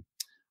game.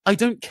 I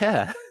don't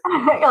care.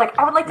 You're like,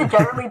 I would like to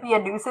generally be a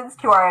nuisance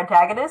to our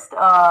antagonist.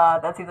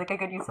 That seems like a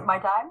good use of my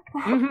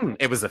time.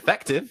 It was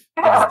effective.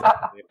 It was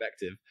definitely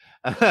effective.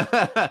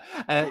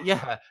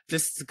 Yeah,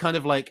 just kind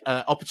of like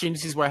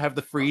opportunities where I have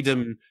the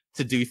freedom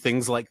to do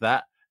things like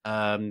that.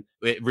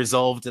 It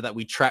resolved that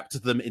we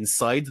trapped them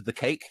inside the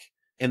cake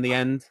in the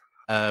end.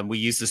 We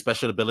used a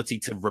special ability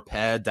to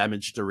repair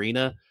damaged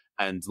arena,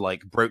 and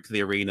like broke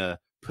the arena,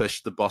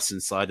 pushed the boss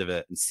inside of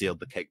it, and sealed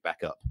the cake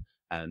back up.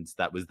 And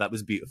that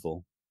was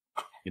beautiful.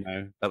 You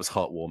know, that was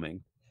heartwarming.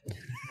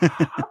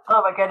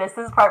 Oh my goodness,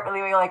 this is part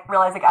really like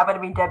realizing I'm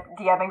going to be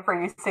DMing for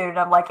you soon. And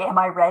I'm like, am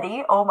I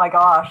ready? Oh my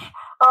gosh.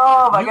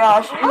 Oh my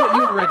gosh.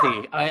 You're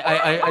ready.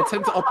 I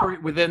tend to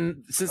operate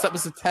within, since that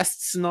was a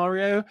test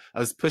scenario, I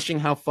was pushing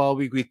how far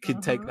we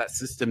could take that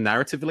system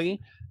narratively.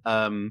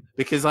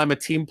 Because I'm a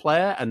team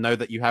player and know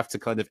that you have to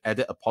kind of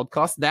edit a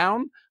podcast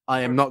down,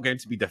 I am not going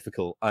to be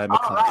difficult. I am a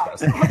kind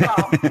person.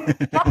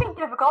 Nothing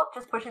difficult,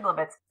 just pushing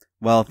limits.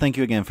 Well, thank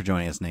you again for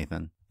joining us,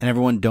 Nathan. And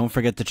everyone, don't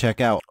forget to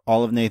check out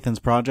all of Nathan's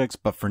projects.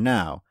 But for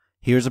now,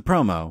 here's a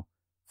promo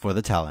for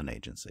the Talent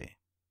Agency.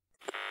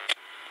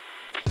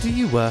 Do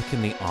you work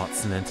in the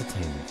arts and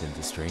entertainment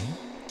industry?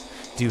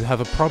 Do you have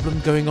a problem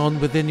going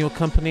on within your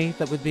company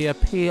that would be a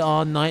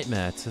PR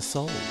nightmare to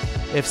solve?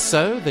 If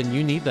so, then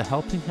you need the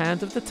helping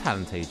hand of the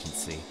Talent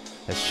Agency,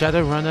 a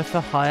Shadowrunner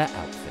for hire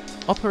outfit.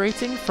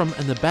 Operating from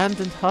an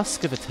abandoned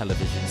husk of a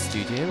television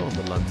studio on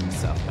the London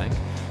South Bank,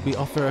 we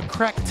offer a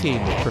crack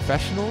team of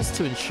professionals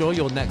to ensure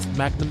your next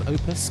magnum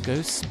opus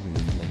goes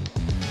smoothly.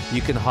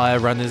 You can hire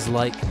runners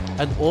like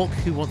an orc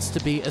who wants to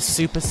be a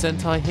Super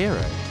Sentai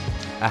hero,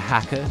 a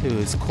hacker who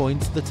has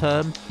coined the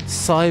term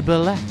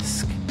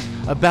cyberlesque,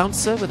 a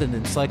bouncer with an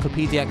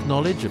encyclopedic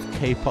knowledge of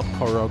K-pop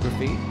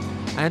choreography,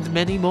 and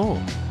many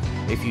more.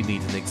 If you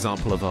need an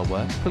example of our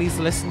work, please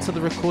listen to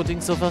the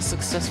recordings of our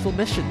successful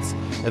missions,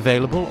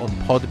 available on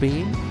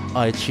Podbean,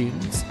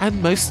 iTunes, and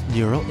most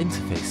neural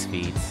interface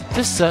feeds.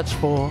 Just search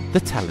for The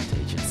Talent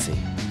Agency.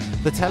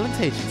 The Talent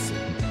Agency,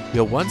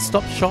 your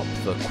one-stop shop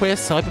for queer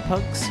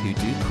cyberpunks who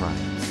do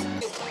crimes.